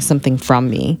wanting something from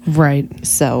me. Right.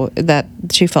 So that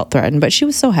she felt threatened, but she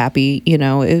was so happy. It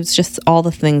was just all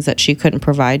the things that she couldn't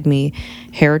provide me,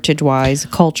 heritage-wise,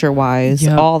 culture-wise,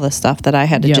 all the stuff that I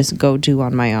had to just go do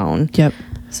on my own. Yep.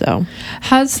 So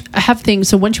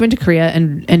so once you went to Korea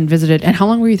and visited, and how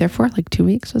long were you there for? Like 2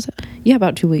 weeks, was it? Yeah,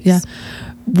 about 2 weeks. Yeah.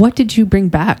 What did you bring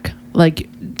back, like,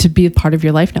 to be a part of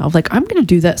your life now? Like, I'm going to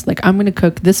do this. Like, I'm going to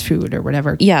cook this food or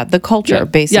whatever. Yeah, the culture,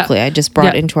 basically, I just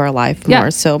brought into our life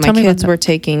more. So my kids were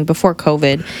taking, before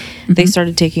COVID, they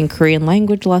started taking Korean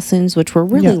language lessons, which we're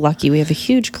really lucky. We have a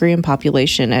huge Korean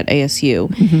population at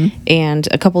ASU and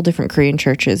a couple different Korean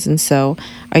churches. And so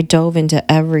I dove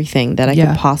into everything that I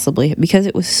could possibly, because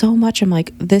it was so much. I'm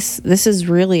like, this is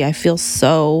really, I feel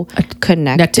so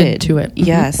connected to it.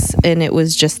 Yes. And it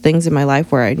was just things in my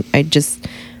life where I just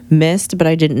missed, but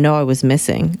I didn't know I was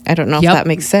missing. I don't know if that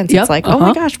makes sense. It's like, oh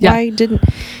my gosh, why didn't,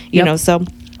 you know, so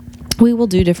we will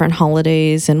do different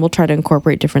holidays and we'll try to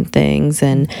incorporate different things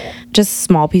and just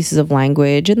small pieces of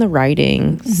language and the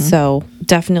writing. So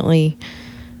definitely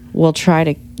we'll try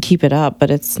to keep it up,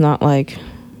 but it's not like,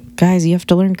 guys, you have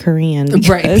to learn Korean.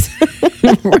 Right.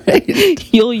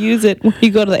 Right. You'll use it when you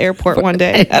go to the airport one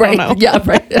day. I don't know. Yeah,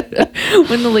 right.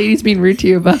 When the lady's being rude to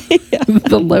you about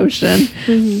the lotion.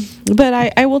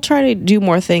 But I will try to do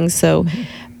more things. So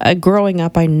growing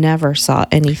up, I never saw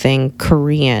anything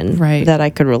Korean that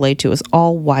I could relate to. It was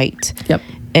all white. Yep.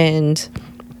 And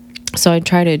so I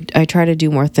try to do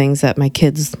more things that my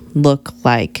kids look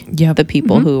like the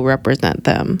people who represent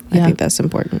them. I think that's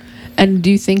important. And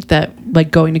do you think that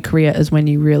like going to Korea is when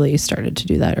you really started to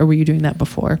do that, or were you doing that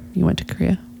before you went to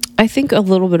Korea? I think a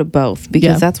little bit of both,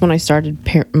 because that's when I started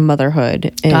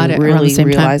motherhood and really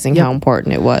realizing how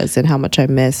important it was and how much I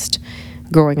missed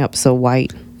growing up so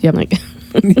white. Yep. Like,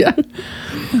 yeah.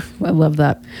 I love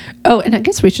that. Oh, and I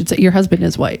guess we should say your husband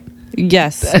is white.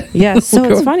 Yes. Yes. So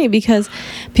it's funny because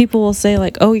people will say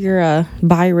like, oh, you're a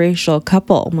biracial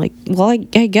couple. I'm like, well,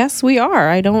 I guess we are.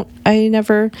 I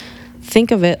never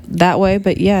think of it that way,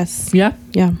 but yes. Yeah.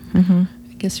 Yeah. I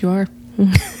guess you are.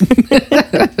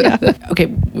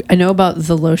 Okay, I know about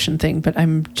the lotion thing, but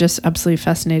I'm just absolutely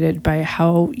fascinated by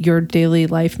how your daily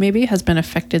life maybe has been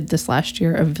affected this last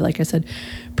year of, like I said,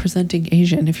 presenting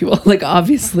Asian, if you will. Like,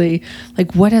 obviously,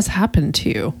 like, what has happened to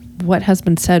you? What has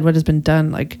been said? What has been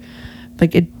done? Like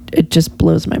it just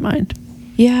blows my mind.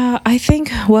 Yeah, I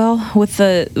think, well, with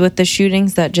the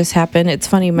shootings that just happened, it's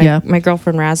funny. My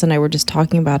girlfriend Raz and I were just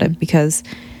talking about it because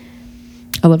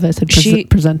I love that I said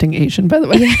presenting Asian, by the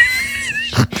way. Yeah.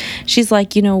 She's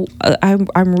like,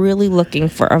 I'm really looking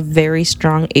for a very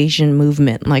strong Asian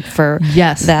movement, like for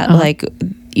that, like,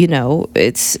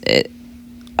 it's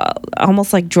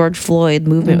almost like George Floyd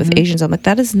movement with Asians. I'm like,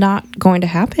 that is not going to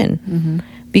happen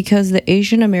because the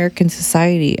Asian American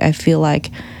society, I feel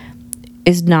like,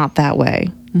 is not that way.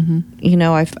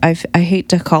 I hate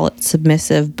to call it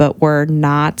submissive, but we're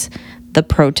not the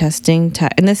protesting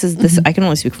and this I can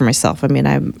only speak for myself. I mean,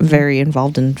 I'm very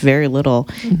involved in very little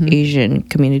Asian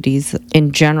communities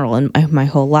in general in my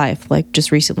whole life. Like,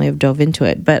 just recently I've dove into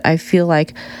it, but I feel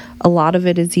like a lot of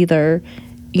it is either,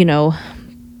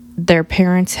 their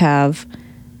parents have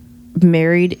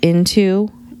married into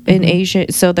an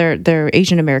Asian, so they're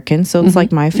Asian American, so it's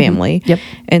like my family. Yep.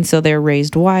 And so they're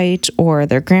raised white, or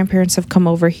their grandparents have come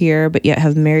over here but yet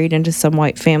have married into some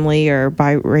white family or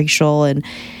biracial,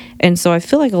 And so I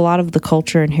feel like a lot of the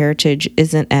culture and heritage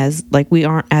isn't as, like, we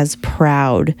aren't as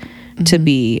proud to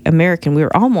be American. We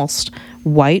were almost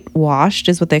whitewashed,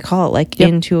 is what they call it, like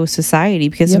into a society.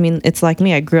 Because I mean, it's like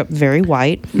me. I grew up very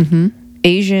white.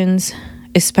 Asians,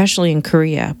 especially in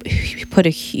Korea, put a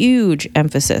huge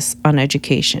emphasis on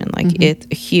education. Like it's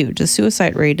huge. The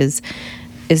suicide rate is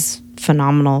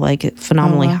phenomenal, like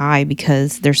phenomenally high,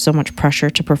 because there's so much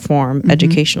pressure to perform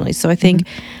educationally. So I think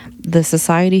the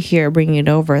society here, bringing it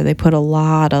over, they put a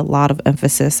lot of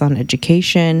emphasis on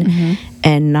education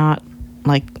and not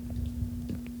like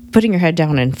putting your head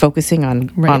down and focusing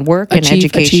on work and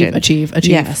education. Achieve.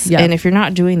 Yes. Yeah. And if you're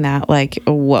not doing that, like,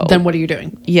 whoa. Then what are you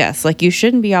doing? Yes. Like, you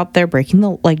shouldn't be out there breaking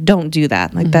the, like, don't do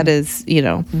that. Like, that is, you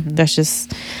know, that's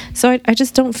just, so I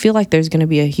just don't feel like there's going to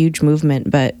be a huge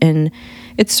movement, and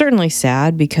it's certainly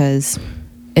sad because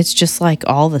it's just like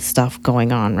all the stuff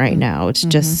going on right now. It's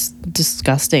just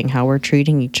disgusting how we're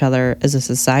treating each other as a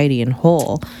society in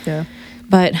whole. Yeah.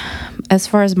 But as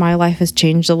far as my life has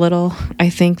changed a little, I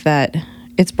think that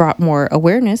it's brought more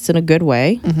awareness in a good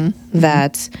way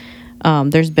that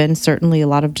there's been certainly a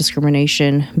lot of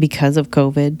discrimination because of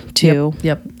COVID too.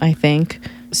 Yep. I think.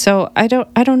 So I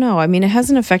don't know. I mean, it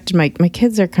hasn't affected my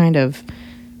kids are kind of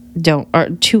are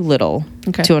too little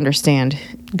to understand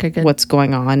what's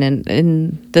going on. And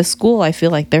in the school, I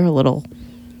feel like they're a little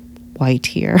white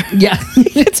here. Yeah.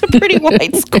 It's a pretty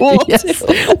white school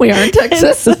too. We are in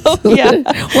Texas. So, yeah.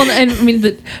 Well, and I mean,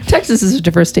 Texas is a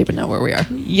diverse state, but not where we are.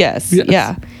 Yes.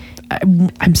 Yeah.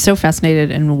 I'm so fascinated,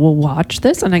 and we'll watch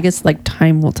this, and I guess like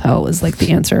time will tell is like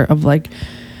the answer of like,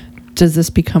 does this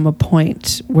become a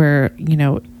point where, you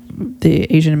know, the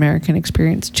Asian American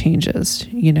experience changes?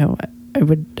 You know, I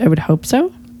would hope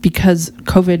so, because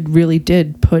COVID really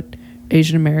did put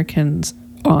Asian Americans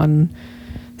on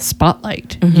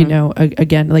spotlight. You know,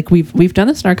 again, like we've done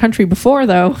this in our country before,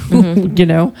 though. You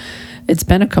know, it's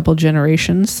been a couple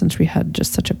generations since we had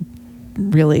just such a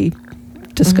really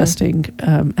disgusting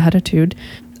attitude.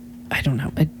 I don't know.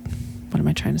 What am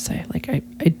I trying to say? Like, I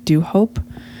do hope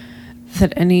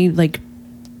that any like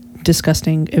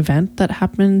disgusting event that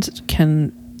happens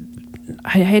can,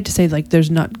 I hate to say like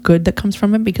there's not good that comes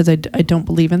from it, because I don't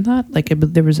believe in that. Like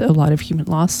there was a lot of human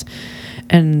loss,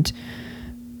 and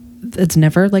it's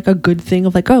never like a good thing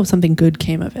of like, oh, something good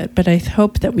came of it. But I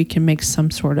hope that we can make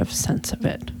some sort of sense of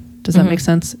it. Does that make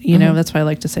sense? You know, that's why I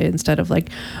like to say, instead of like,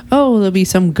 oh, there'll be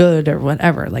some good or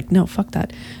whatever. Like, no, fuck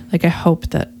that. Like, I hope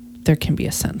that there can be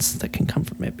a sense that can come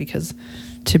from it, because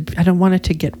I don't want it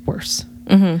to get worse.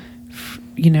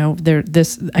 You know,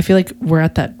 I feel like we're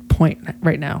at that point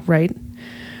right now, right?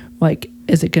 Like,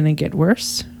 is it going to get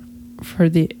worse for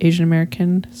the Asian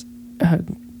American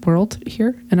world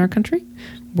here in our country?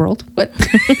 What?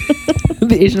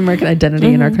 The Asian American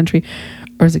identity in our country,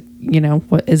 or is it, you know,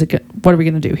 what are we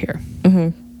going to do here?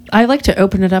 I like to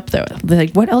open it up though.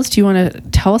 Like, what else do you want to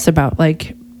tell us about?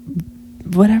 Like,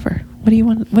 whatever. What do you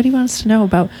want us to know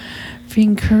about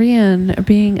being Korean,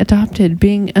 being adopted,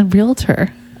 being a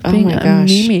realtor, being a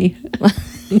Mimi?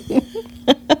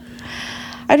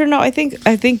 I don't know. I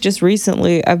think just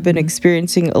recently I've been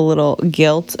experiencing a little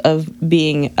guilt of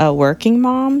being a working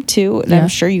mom too. And I'm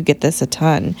sure you get this a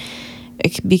ton,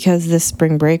 because this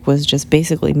spring break was just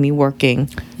basically me working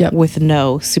with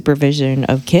no supervision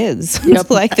of kids.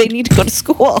 Like, they need to go to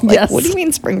school. Like, what do you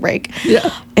mean spring break?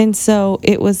 And so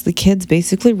it was the kids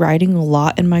basically riding a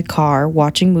lot in my car,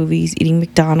 watching movies, eating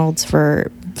McDonald's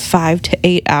for 5 to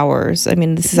 8 hours. I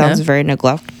mean, this sounds very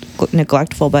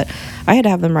neglectful, but I had to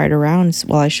have them ride around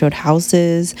while I showed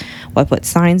houses, while I put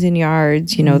signs in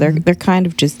yards. You know, they're kind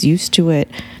of just used to it,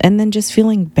 and then just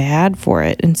feeling bad for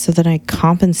it. And so then I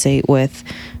compensate with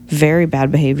very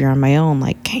bad behavior on my own,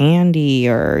 like candy,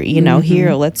 or, you know,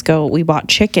 here, let's go, we bought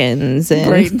chickens,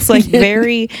 and it's like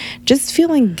very just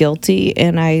feeling guilty.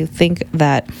 And I think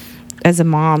that as a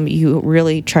mom, you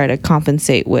really try to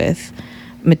compensate with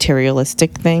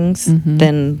materialistic things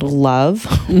than love,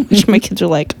 which my kids are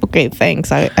like, okay,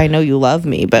 thanks, I know you love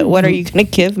me, but what are you gonna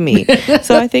give me?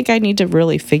 So I think I need to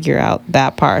really figure out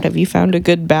that part. Have you found a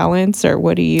good balance, or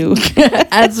what do you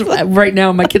As right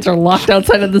now my kids are locked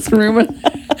outside of this room.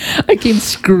 I came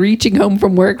screeching home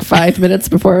from work 5 minutes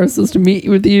before I was supposed to meet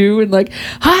with you, and like,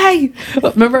 hi,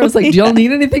 remember I was like, do y'all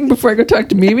need anything before I go talk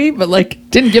to Mimi? But like,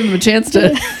 didn't give them a chance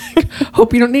to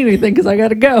hope you don't need anything, because I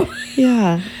gotta go.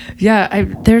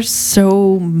 There's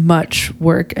so much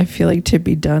work, I feel like, to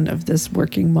be done of this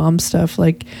working mom stuff.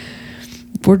 Like,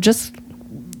 we're just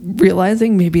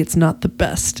realizing maybe it's not the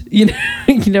best, you know.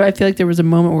 I feel like there was a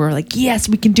moment where we're like, yes,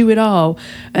 we can do it all,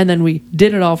 and then we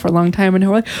did it all for a long time, and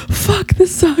now we're like, fuck,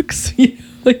 this sucks.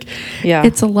 Like,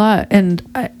 it's a lot. And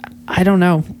I don't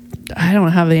know, I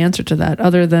don't have the answer to that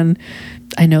other than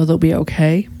I know they'll be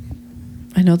okay.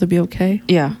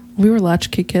 Yeah. We were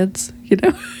latchkey kids, you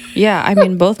know? Yeah. I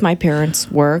mean, both my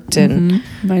parents worked, and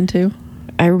Mine too.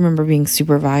 I remember being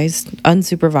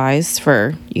unsupervised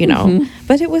for,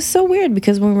 but it was so weird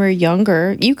because when we were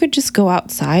younger, you could just go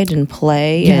outside and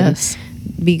play Yes.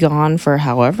 and be gone for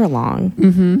however long.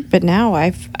 Mm-hmm. But now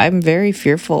I'm very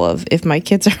fearful of if my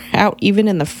kids are out even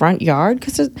in the front yard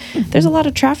because there's a lot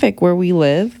of traffic where we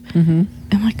live. Mm-hmm.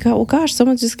 I'm like, oh, well, gosh,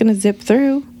 someone's just going to zip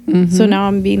through. Mm-hmm. So now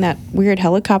I'm being that weird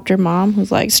helicopter mom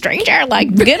who's like, stranger,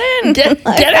 like, get in. Get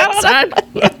outside.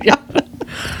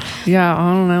 Yeah,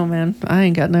 I don't know, man. I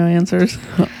ain't got no answers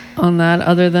on that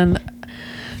other than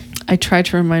I try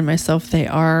to remind myself they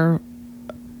are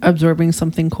absorbing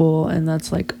something cool, and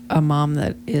that's like a mom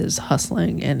that is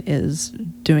hustling and is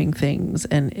doing things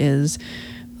and is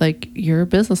like, you're a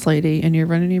business lady and you're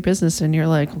running your business and you're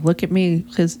like, look at me,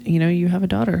 because you have a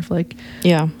daughter, like,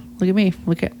 Yeah. look at me,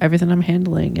 look at everything I'm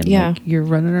handling, and Yeah. like, you're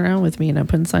running around with me and I'm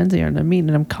putting signs here and I'm meeting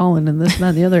and I'm calling and this and that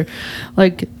and the other.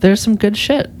 Like, there's some good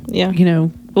shit. Yeah.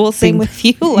 Well, Same with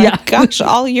you. Like, gosh,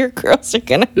 all your girls are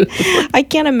I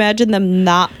can't imagine them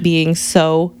not being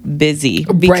so busy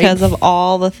because of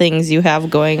all the things you have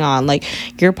going on. Like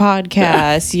your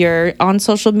podcast, you're on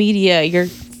social media, your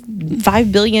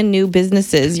 5 billion new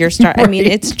businesses you're I mean,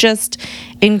 it's just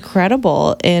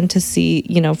incredible. And to see,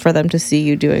 for them to see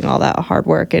you doing all that hard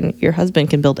work, and your husband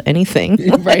can build anything,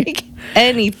 like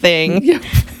anything. Yeah.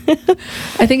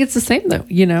 I think it's the same though,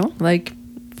 like,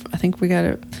 I think we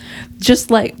gotta,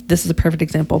 just like, this is a perfect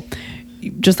example,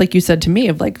 just like you said to me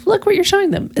of like, look what you're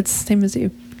showing them, it's the same as you.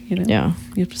 Yeah,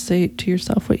 you have to say to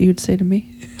yourself what you would say to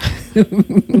me.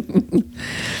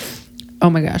 Oh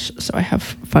my gosh, so I have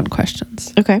fun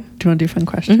questions. Okay, do you want to do fun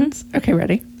questions? Mm-hmm. Okay,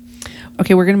 ready?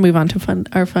 Okay, we're gonna move on to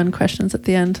our fun questions at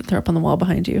the end. They're up on the wall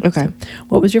behind you. Okay. So,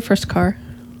 what was your first car?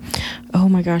 Oh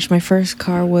my gosh, my first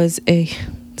car was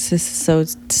this is so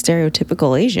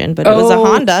stereotypical Asian, but it was a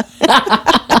Honda.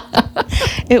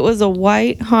 It was a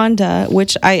white Honda,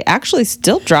 which I actually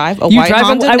still drive Honda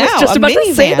now. I was just about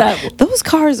to say that. Those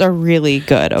cars are really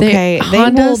good, okay? They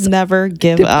will never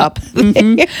give up.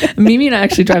 Mm-hmm. Mimi and I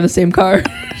actually drive the same car.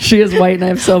 She is white and I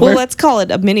have silver. Well, let's call it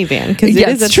a minivan because it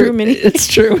is a true minivan. It's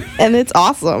true. And it's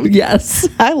awesome. Yes.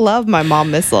 I love my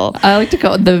mom missile. I like to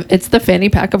call it it's the fanny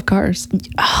pack of cars.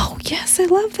 Oh, yes, I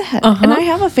love that. Uh-huh. And I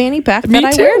have a fanny pack Me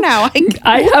that too. I wear now.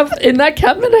 I have, in that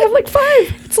cabinet, I have like 5.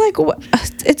 It's like,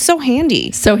 it's so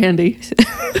handy. So handy.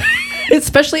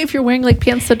 Especially if you're wearing like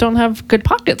pants that don't have good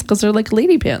pockets because they're like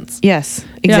lady pants. Yes,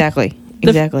 exactly. Yeah.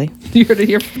 Exactly. You heard it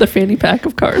here, the fanny pack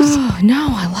of cars. Oh, no,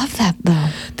 I love that though.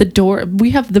 The door,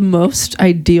 we have the most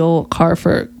ideal car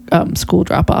for school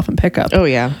drop off and pickup. Oh,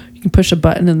 yeah. You can push a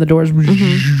button and the doors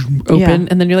open,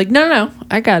 and then you're like, no,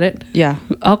 I got it. Yeah.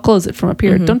 I'll close it from up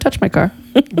here. Don't touch my car.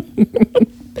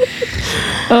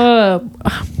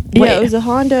 Yeah, it was a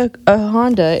Honda,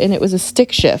 and it was a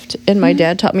stick shift. And my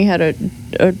dad taught me how to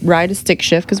ride a stick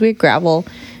shift because we had gravel,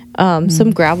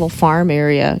 some gravel farm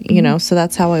area, so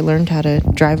that's how I learned how to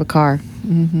drive a car.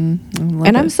 Mm-hmm.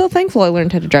 And I'm so thankful I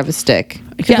learned how to drive a stick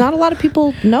because not a lot of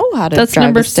people know how to drive a stick. That's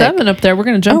number 7 up there. We're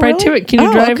going to jump right to it. Can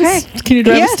you drive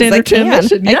a standard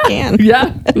transmission? I can.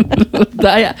 Yeah.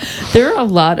 There are a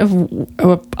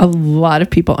lot of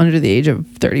people under the age of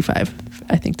 35.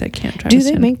 I think they can't drive. Do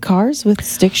they make cars with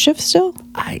stick shift still?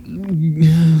 I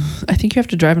think you have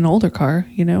to drive an older car,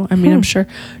 I mean, I'm sure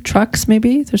trucks,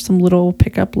 maybe there's some little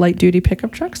light duty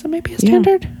pickup trucks that may be a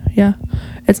standard. Yeah.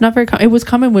 It's not very common. It was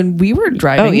common when we were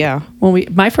driving. Oh, yeah.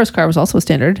 My first car was also a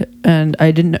standard, and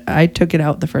I took it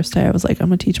out the first day. I was like, I'm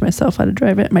going to teach myself how to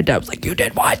drive it. My dad was like, you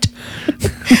did what?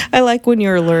 I like when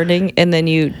you're learning and then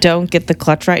you don't get the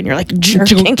clutch right and you're like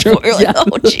jerking. You're like, oh,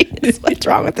 jeez, what's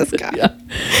wrong with this guy? Yeah.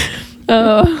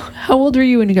 How old were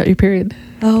you when you got your period?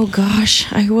 Oh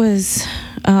gosh, I was,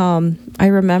 I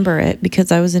remember it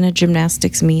because I was in a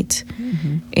gymnastics meet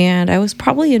and I was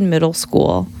probably in middle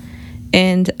school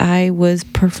and I was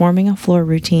performing a floor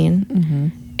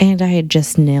routine and I had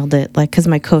just nailed it. Like, cause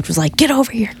my coach was like, get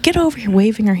over here,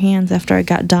 waving her hands after I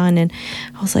got done. And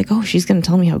I was like, oh, she's going to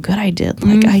tell me how good I did.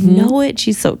 Like, I know it.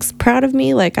 She's so proud of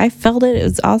me. Like I felt it. It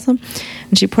was awesome.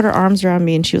 And she put her arms around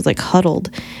me and she was like huddled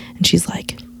and she's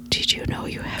like, did you know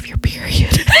you have your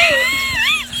period?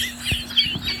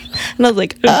 And I was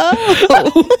like,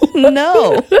 oh,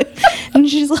 no. And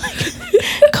she's like,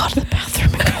 go to the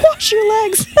bathroom and go wash your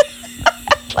legs.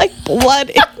 like blood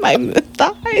in my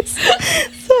thighs.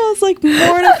 So I was like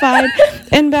mortified.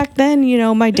 And back then, you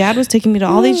know, my dad was taking me to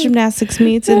all these gymnastics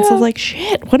meets, and so I was like,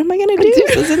 shit, what am I gonna do?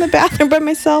 I was in the bathroom by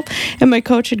myself, and my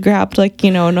coach had grabbed like,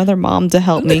 you know, another mom to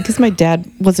help me because my dad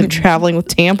wasn't traveling with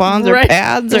tampons or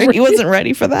pads, or he wasn't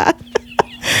ready for that.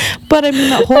 But I mean,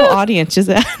 the whole audience just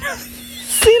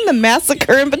seeing the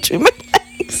massacre in between my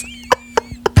legs.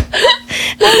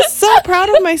 I was so proud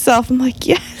of myself. I'm like,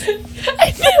 yes, I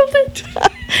nailed it.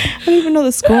 I don't even know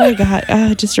the score I got.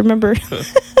 I just remember.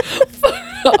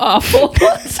 Awful.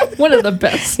 One of the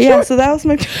best. Yeah, so that was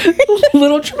my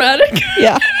Little traumatic.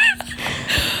 yeah.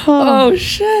 Oh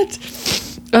shit.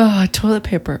 Toilet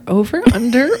paper. Over,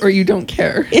 under, or you don't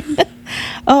care?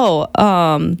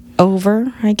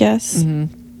 Over, I guess.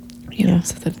 Yeah.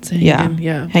 So that's hanging,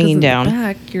 hanging 'Cause in the down.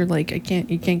 back, you're like,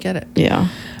 you can't get it. Yeah.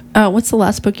 What's the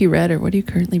last book you read, or what are you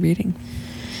currently reading?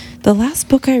 The last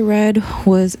book I read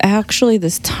was actually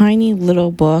this tiny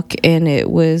little book, and it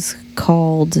was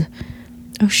called,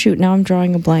 oh shoot, now I'm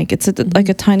drawing a blank. It's like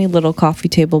a tiny little coffee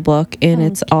table book, and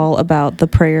it's all about the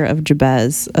prayer of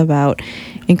Jabez, about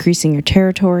increasing your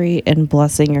territory and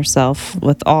blessing yourself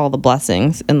with all the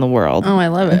blessings in the world. Oh, I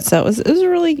love it. And so it was a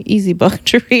really easy book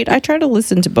to read. I try to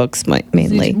listen to books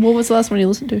mainly. What was the last one you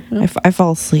listened to? No? I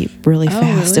fall asleep really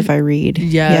fast really? if I read.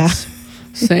 Yes. Yeah.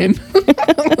 Same.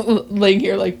 Laying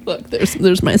here like, look,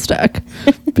 there's my stack.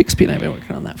 Bixby and I have been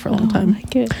working on that for a long time.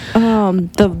 Like it.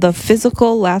 The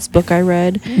physical last book I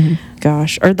read,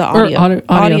 gosh, or the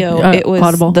audio. It was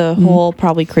Audible. the whole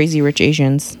probably Crazy Rich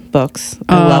Asians books.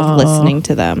 I love listening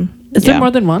to them. Is there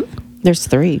more than one? There's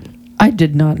 3. I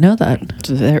did not know that.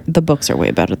 So the books are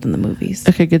way better than the movies.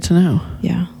 Okay, good to know.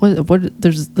 Yeah. What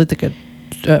there's like a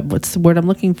what's the word I'm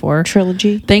looking for?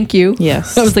 Trilogy. Thank you.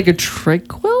 Yes. I was like a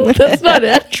tranquil. That's not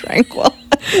it. Tranquil.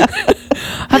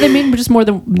 Are they making just more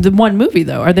than the one movie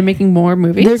though? Are they making more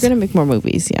movies? They're gonna make more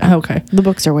movies. Yeah. Okay. The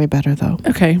books are way better though.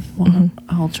 Okay. Well,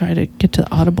 I'll try to get to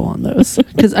the Audible on those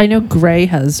because I know Gray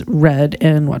has read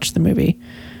and watched the movie,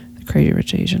 The Crazy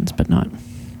Rich Asians, but not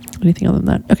anything other than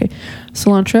that. Okay.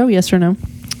 Cilantro, yes or no?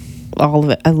 All of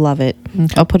it. I love it.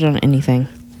 Okay. I'll put it on anything.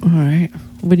 All right.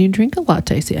 When you drink a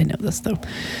latte, see, I know this though,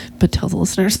 but tell the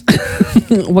listeners,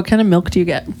 what kind of milk do you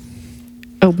get?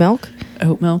 Oh, milk?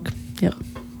 Oat milk. Yep.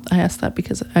 I asked that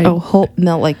because whole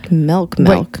milk, like milk.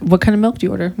 Wait, what kind of milk do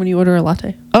you order when you order a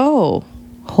latte? Oh,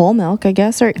 whole milk, I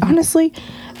guess. Or honestly,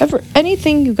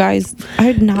 anything, you guys.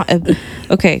 I'm not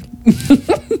okay.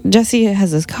 Jesse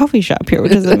has this coffee shop here,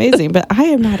 which is amazing, but I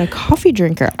am not a coffee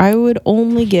drinker. I would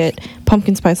only get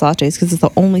pumpkin spice lattes because it's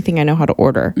the only thing I know how to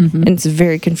order, and it's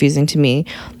very confusing to me.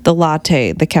 The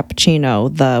latte, the cappuccino,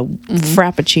 the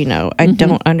frappuccino. I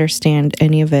don't understand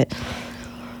any of it,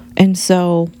 and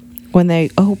so when they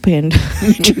opened,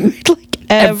 like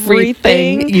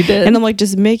everything you did, and I'm like,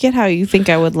 just make it how you think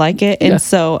I would like it. And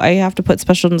so I have to put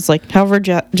special ones, like however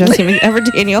Jesse, however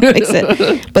Daniel makes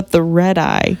it. But the red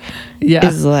eye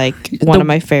is like one of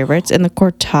my favorites, and the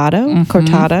cortado,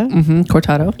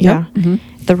 cortado, yeah.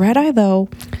 The red eye though,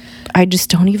 I just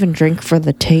don't even drink for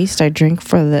the taste. I drink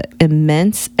for the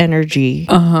immense energy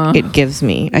it gives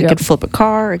me. I could flip a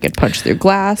car. I could punch through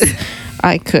glass.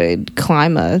 I could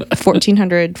climb a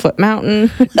 1,400-foot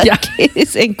mountain. It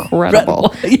is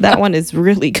incredible. That one is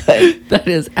really good. That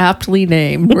is aptly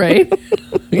named, right?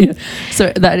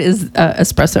 So that is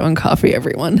espresso and coffee,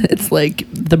 everyone. It's like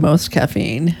the most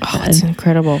caffeine. Oh, it's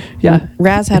incredible. Yeah.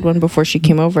 Raz had one before she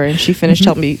came over, and she finished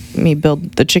helping me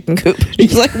build the chicken coop.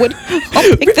 She's like,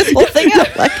 I'll pick this whole thing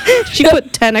up. Like, she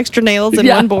put 10 extra nails in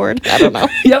one board. I don't know.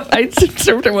 Yep, I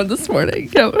served her one this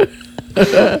morning. Yep.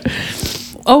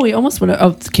 Oh, we almost went.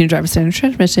 Oh, can you drive a standard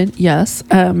transmission? Yes.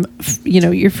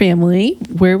 Your family.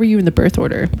 Where were you in the birth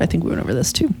order? I think we went over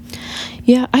this too.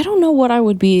 Yeah, I don't know what I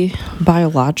would be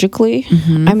biologically.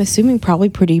 I'm assuming probably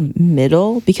pretty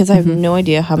middle because I have no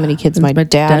idea how many kids my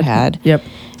dad had. Yep.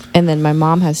 And then my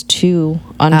mom has 2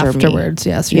 under afterwards.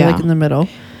 me. Yes, you're like in the middle.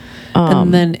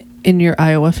 And then in your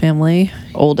Iowa family,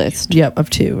 oldest. Yep,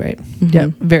 of 2, right?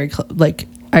 Yep, very close, like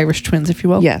Irish twins, if you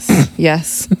will. Yes.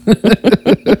 Yes.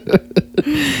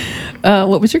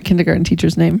 What was your kindergarten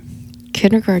teacher's name?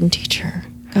 Kindergarten teacher.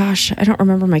 Gosh, I don't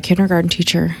remember my kindergarten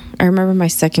teacher. I remember my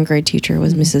 2nd grade teacher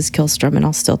was Mrs. Kilstrom, and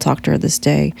I'll still talk to her this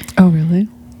day. Oh, really?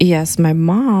 Yes, my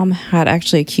mom had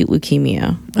actually acute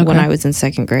leukemia when I was in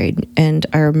 2nd grade. And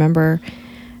I remember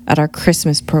at our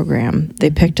Christmas program, they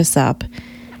picked us up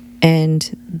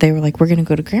and they were like, we're going to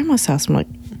go to grandma's house. I'm like,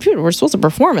 dude, we're supposed to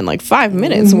perform in like 5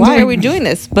 minutes. Why are we doing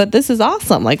this? But this is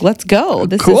awesome. Like, let's go.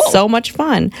 This is so much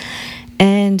fun.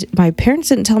 And my parents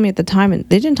didn't tell me at the time, and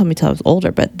they didn't tell me till I was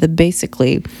older, but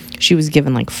basically she was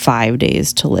given like 5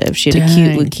 days to live. She had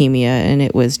acute leukemia, and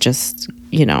it was just,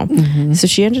 So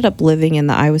she ended up living in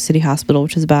the Iowa City Hospital,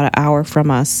 which is about an hour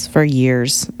from us, for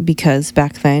years, because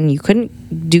back then you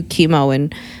couldn't do chemo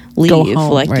and leave. Go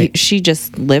home, she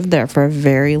just lived there for a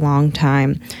very long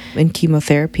time in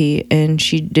chemotherapy, and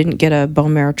she didn't get a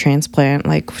bone marrow transplant.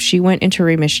 Like, she went into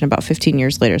remission about 15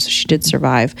 years later, so she did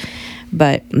survive.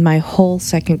 But my whole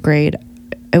second grade,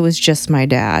 it was just my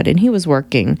dad, and he was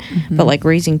working, but like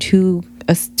raising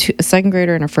a second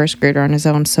grader and a first grader on his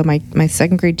own. So my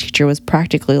second grade teacher was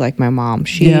practically like my mom.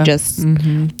 She just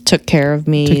took care of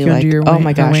me. Oh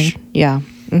my gosh. Yeah.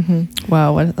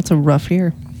 Wow, that's a rough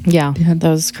year. Yeah, that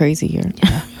was a crazy year.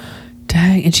 Yeah.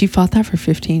 Dang, and she fought that for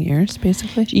 15 years,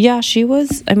 basically? Yeah, she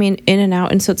was, in and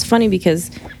out. And so it's funny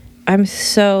because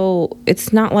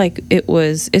it's not like it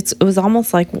was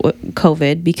almost like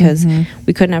COVID, because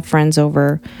we couldn't have friends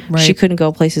over. Right. She couldn't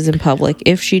go places in public.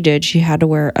 If she did, she had to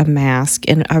wear a mask,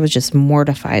 and I was just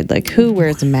mortified. Like, who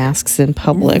wears masks in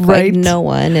public? Right. Like, no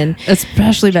one. And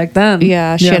especially back then.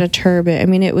 Yeah, she had a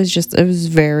turban. It was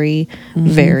very,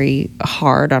 very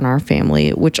hard on our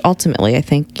family, which ultimately I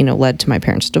think, led to my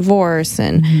parents' divorce,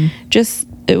 and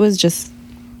it was just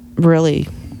really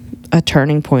a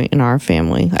turning point in our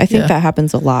family. I think that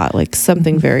happens a lot. Like,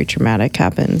 something very traumatic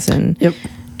happens and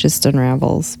just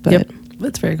unravels. But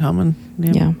that's very common.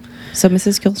 Yeah. So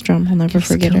Mrs. Killstrom, I'll never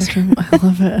forget her. I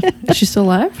love it. Is she still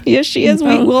alive? Yes, she is.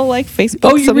 We will like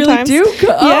Facebook. Oh, you sometimes. Really do?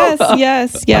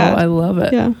 Yes. Yeah. Oh, I love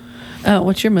it. Yeah.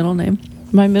 What's your middle name?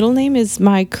 My middle name is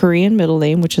my Korean middle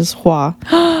name, which is Hwa.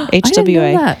 HWA. I didn't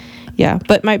know that. Yeah,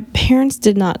 but my parents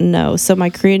did not know. So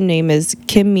my Korean name is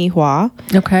Kim Mi-hwa.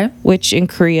 Okay. Which in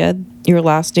Korea, your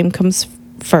last name comes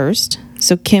first.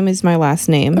 So Kim is my last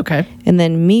name. Okay. And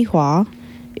then Mi-hwa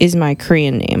is my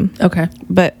Korean name. Okay.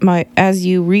 But as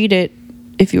you read it,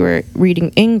 if you were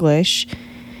reading English,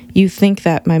 you think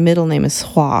that my middle name is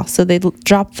Hwa. So they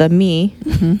dropped the mi,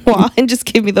 Hwa, and just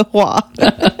gave me the Hwa.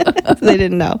 They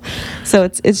didn't know. So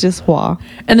it's just Hwa.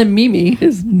 And then Mimi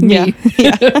is me.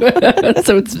 Yeah.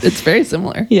 So it's very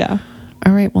similar. Yeah.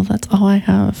 All right. Well, that's all I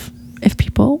have. If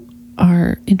people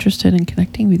are interested in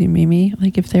connecting with you, Mimi,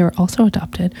 like if they were also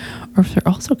adopted, or if they're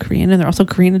also Korean and they're also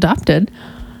Korean adopted,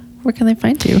 where can they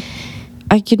find you?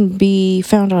 I can be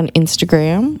found on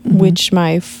Instagram, which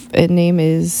my name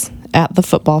is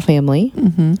 @thefootballfamily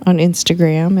on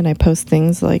Instagram, and I post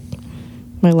things like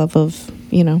my love of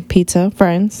pizza,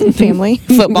 friends, family,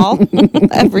 football,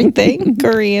 everything,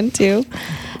 Korean too,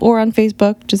 or on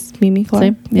Facebook, just Mimi Clark.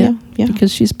 Same. Yeah.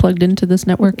 Because she's plugged into this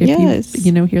network. If you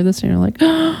hear this and you're like,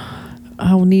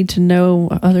 I'll need to know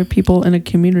other people in a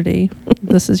community.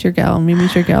 This is your gal.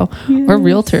 Mimi's your gal. Yes. Or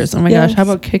realtors. Oh my gosh. How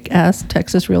about kick-ass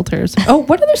Texas realtors? Oh,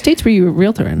 what other states were you a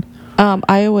realtor in?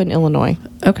 Iowa and Illinois.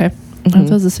 Okay. Are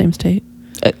those the same state?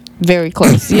 Very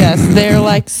close. Yes. They're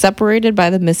like separated by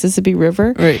the Mississippi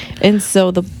River. Right. And so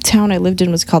the town I lived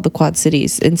in was called the Quad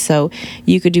Cities. And so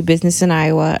you could do business in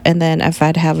Iowa. And then if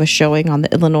I'd have a showing on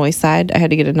the Illinois side, I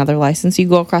had to get another license. You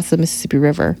go across the Mississippi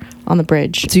River on the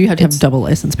bridge. So you had to have a double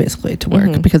license basically to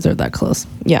work because they're that close.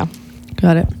 Yeah.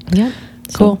 Got it. Yeah.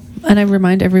 Cool. And I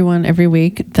remind everyone every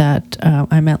week that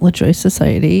I'm at LaJoy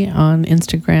Society on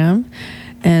Instagram.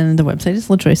 And the website is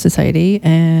LaJoy Society,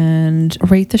 and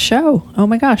rate the show. Oh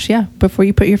my gosh, yeah. Before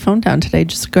you put your phone down today,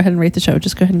 just go ahead and rate the show.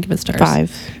 Just go ahead and give it stars.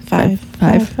 Five.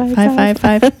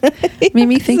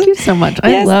 Mimi, thank you so much.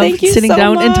 I love sitting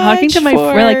down and talking to my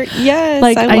friend. Yes,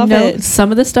 like I love know it.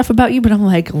 Some of the stuff about you, but I'm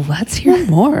like, let's hear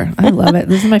more. I love it.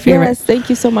 This is my favorite. Yes, thank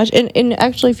you so much. And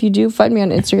actually, if you do find me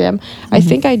on Instagram, I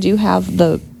think I do have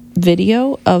the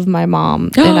video of my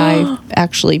mom and I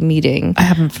actually meeting. I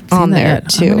haven't seen on that there yet.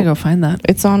 too. I'm gonna go find that.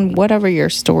 It's on whatever your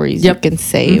stories you can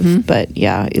save, but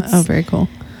yeah, it's very cool.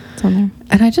 It's on there.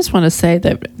 And I just want to say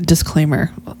that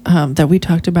disclaimer that we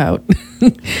talked about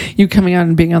you coming on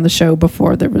and being on the show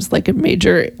before there was like a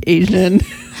major Asian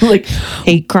like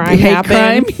hate crime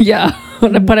happened. Yeah.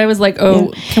 But I was like,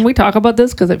 can we talk about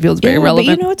this? Because it feels very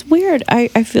relevant. But it's weird.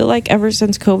 I feel like ever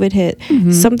since COVID hit,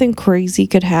 something crazy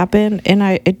could happen, and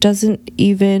it doesn't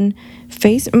even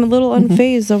phase. I'm a little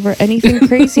unfazed over anything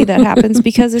crazy that happens,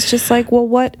 because it's just like, well,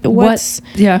 what's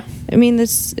yeah. I mean,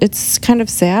 it's kind of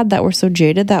sad that we're so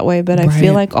jaded that way, but I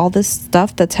feel like all this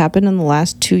stuff that's happened in the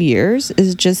last 2 years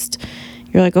is just,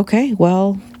 you're like, okay,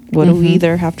 well, what do we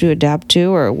either have to adapt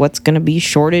to, or what's going to be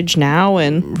shortage now?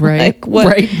 And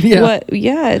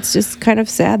it's just kind of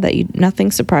sad that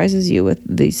nothing surprises you with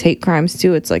these hate crimes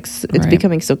too. It's like, it's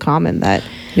becoming so common that.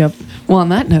 Yep. Well, on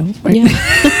that note. Yeah. On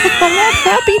that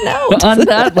happy note. On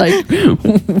that, like,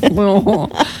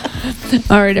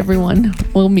 All right, everyone.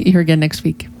 We'll meet here again next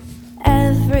week.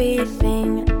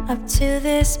 Everything up to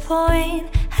this point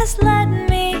has led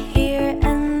me here,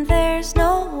 and there's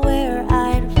nowhere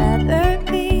I'd rather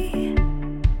be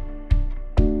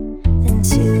than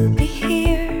to be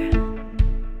here.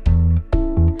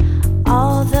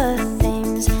 All the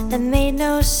things that made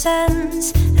no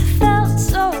sense, that felt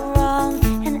so wrong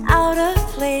and out of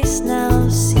place, now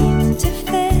seem to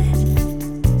fit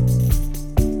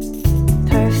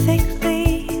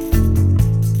perfectly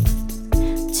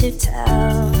to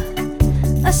tell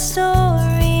a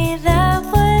story that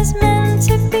was meant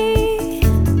to be.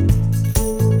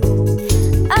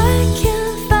 I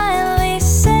can finally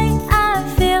say I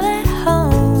feel at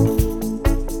home.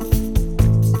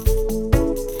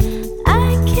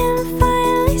 I can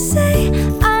finally say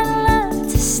I'd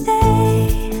love to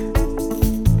stay.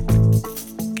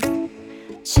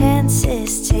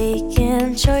 Chances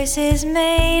taken, choices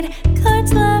made,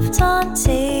 cards left on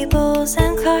tables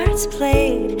and cards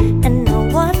played, and no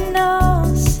one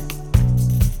knows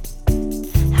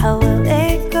how will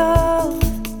it go.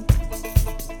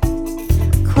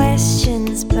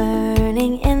 Questions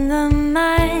burning in the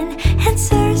mind,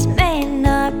 answers may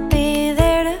not be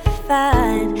there to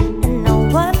find, and no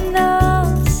one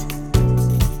knows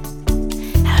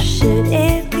how should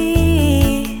it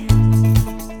be.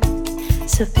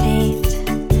 So paint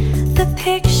the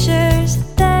picture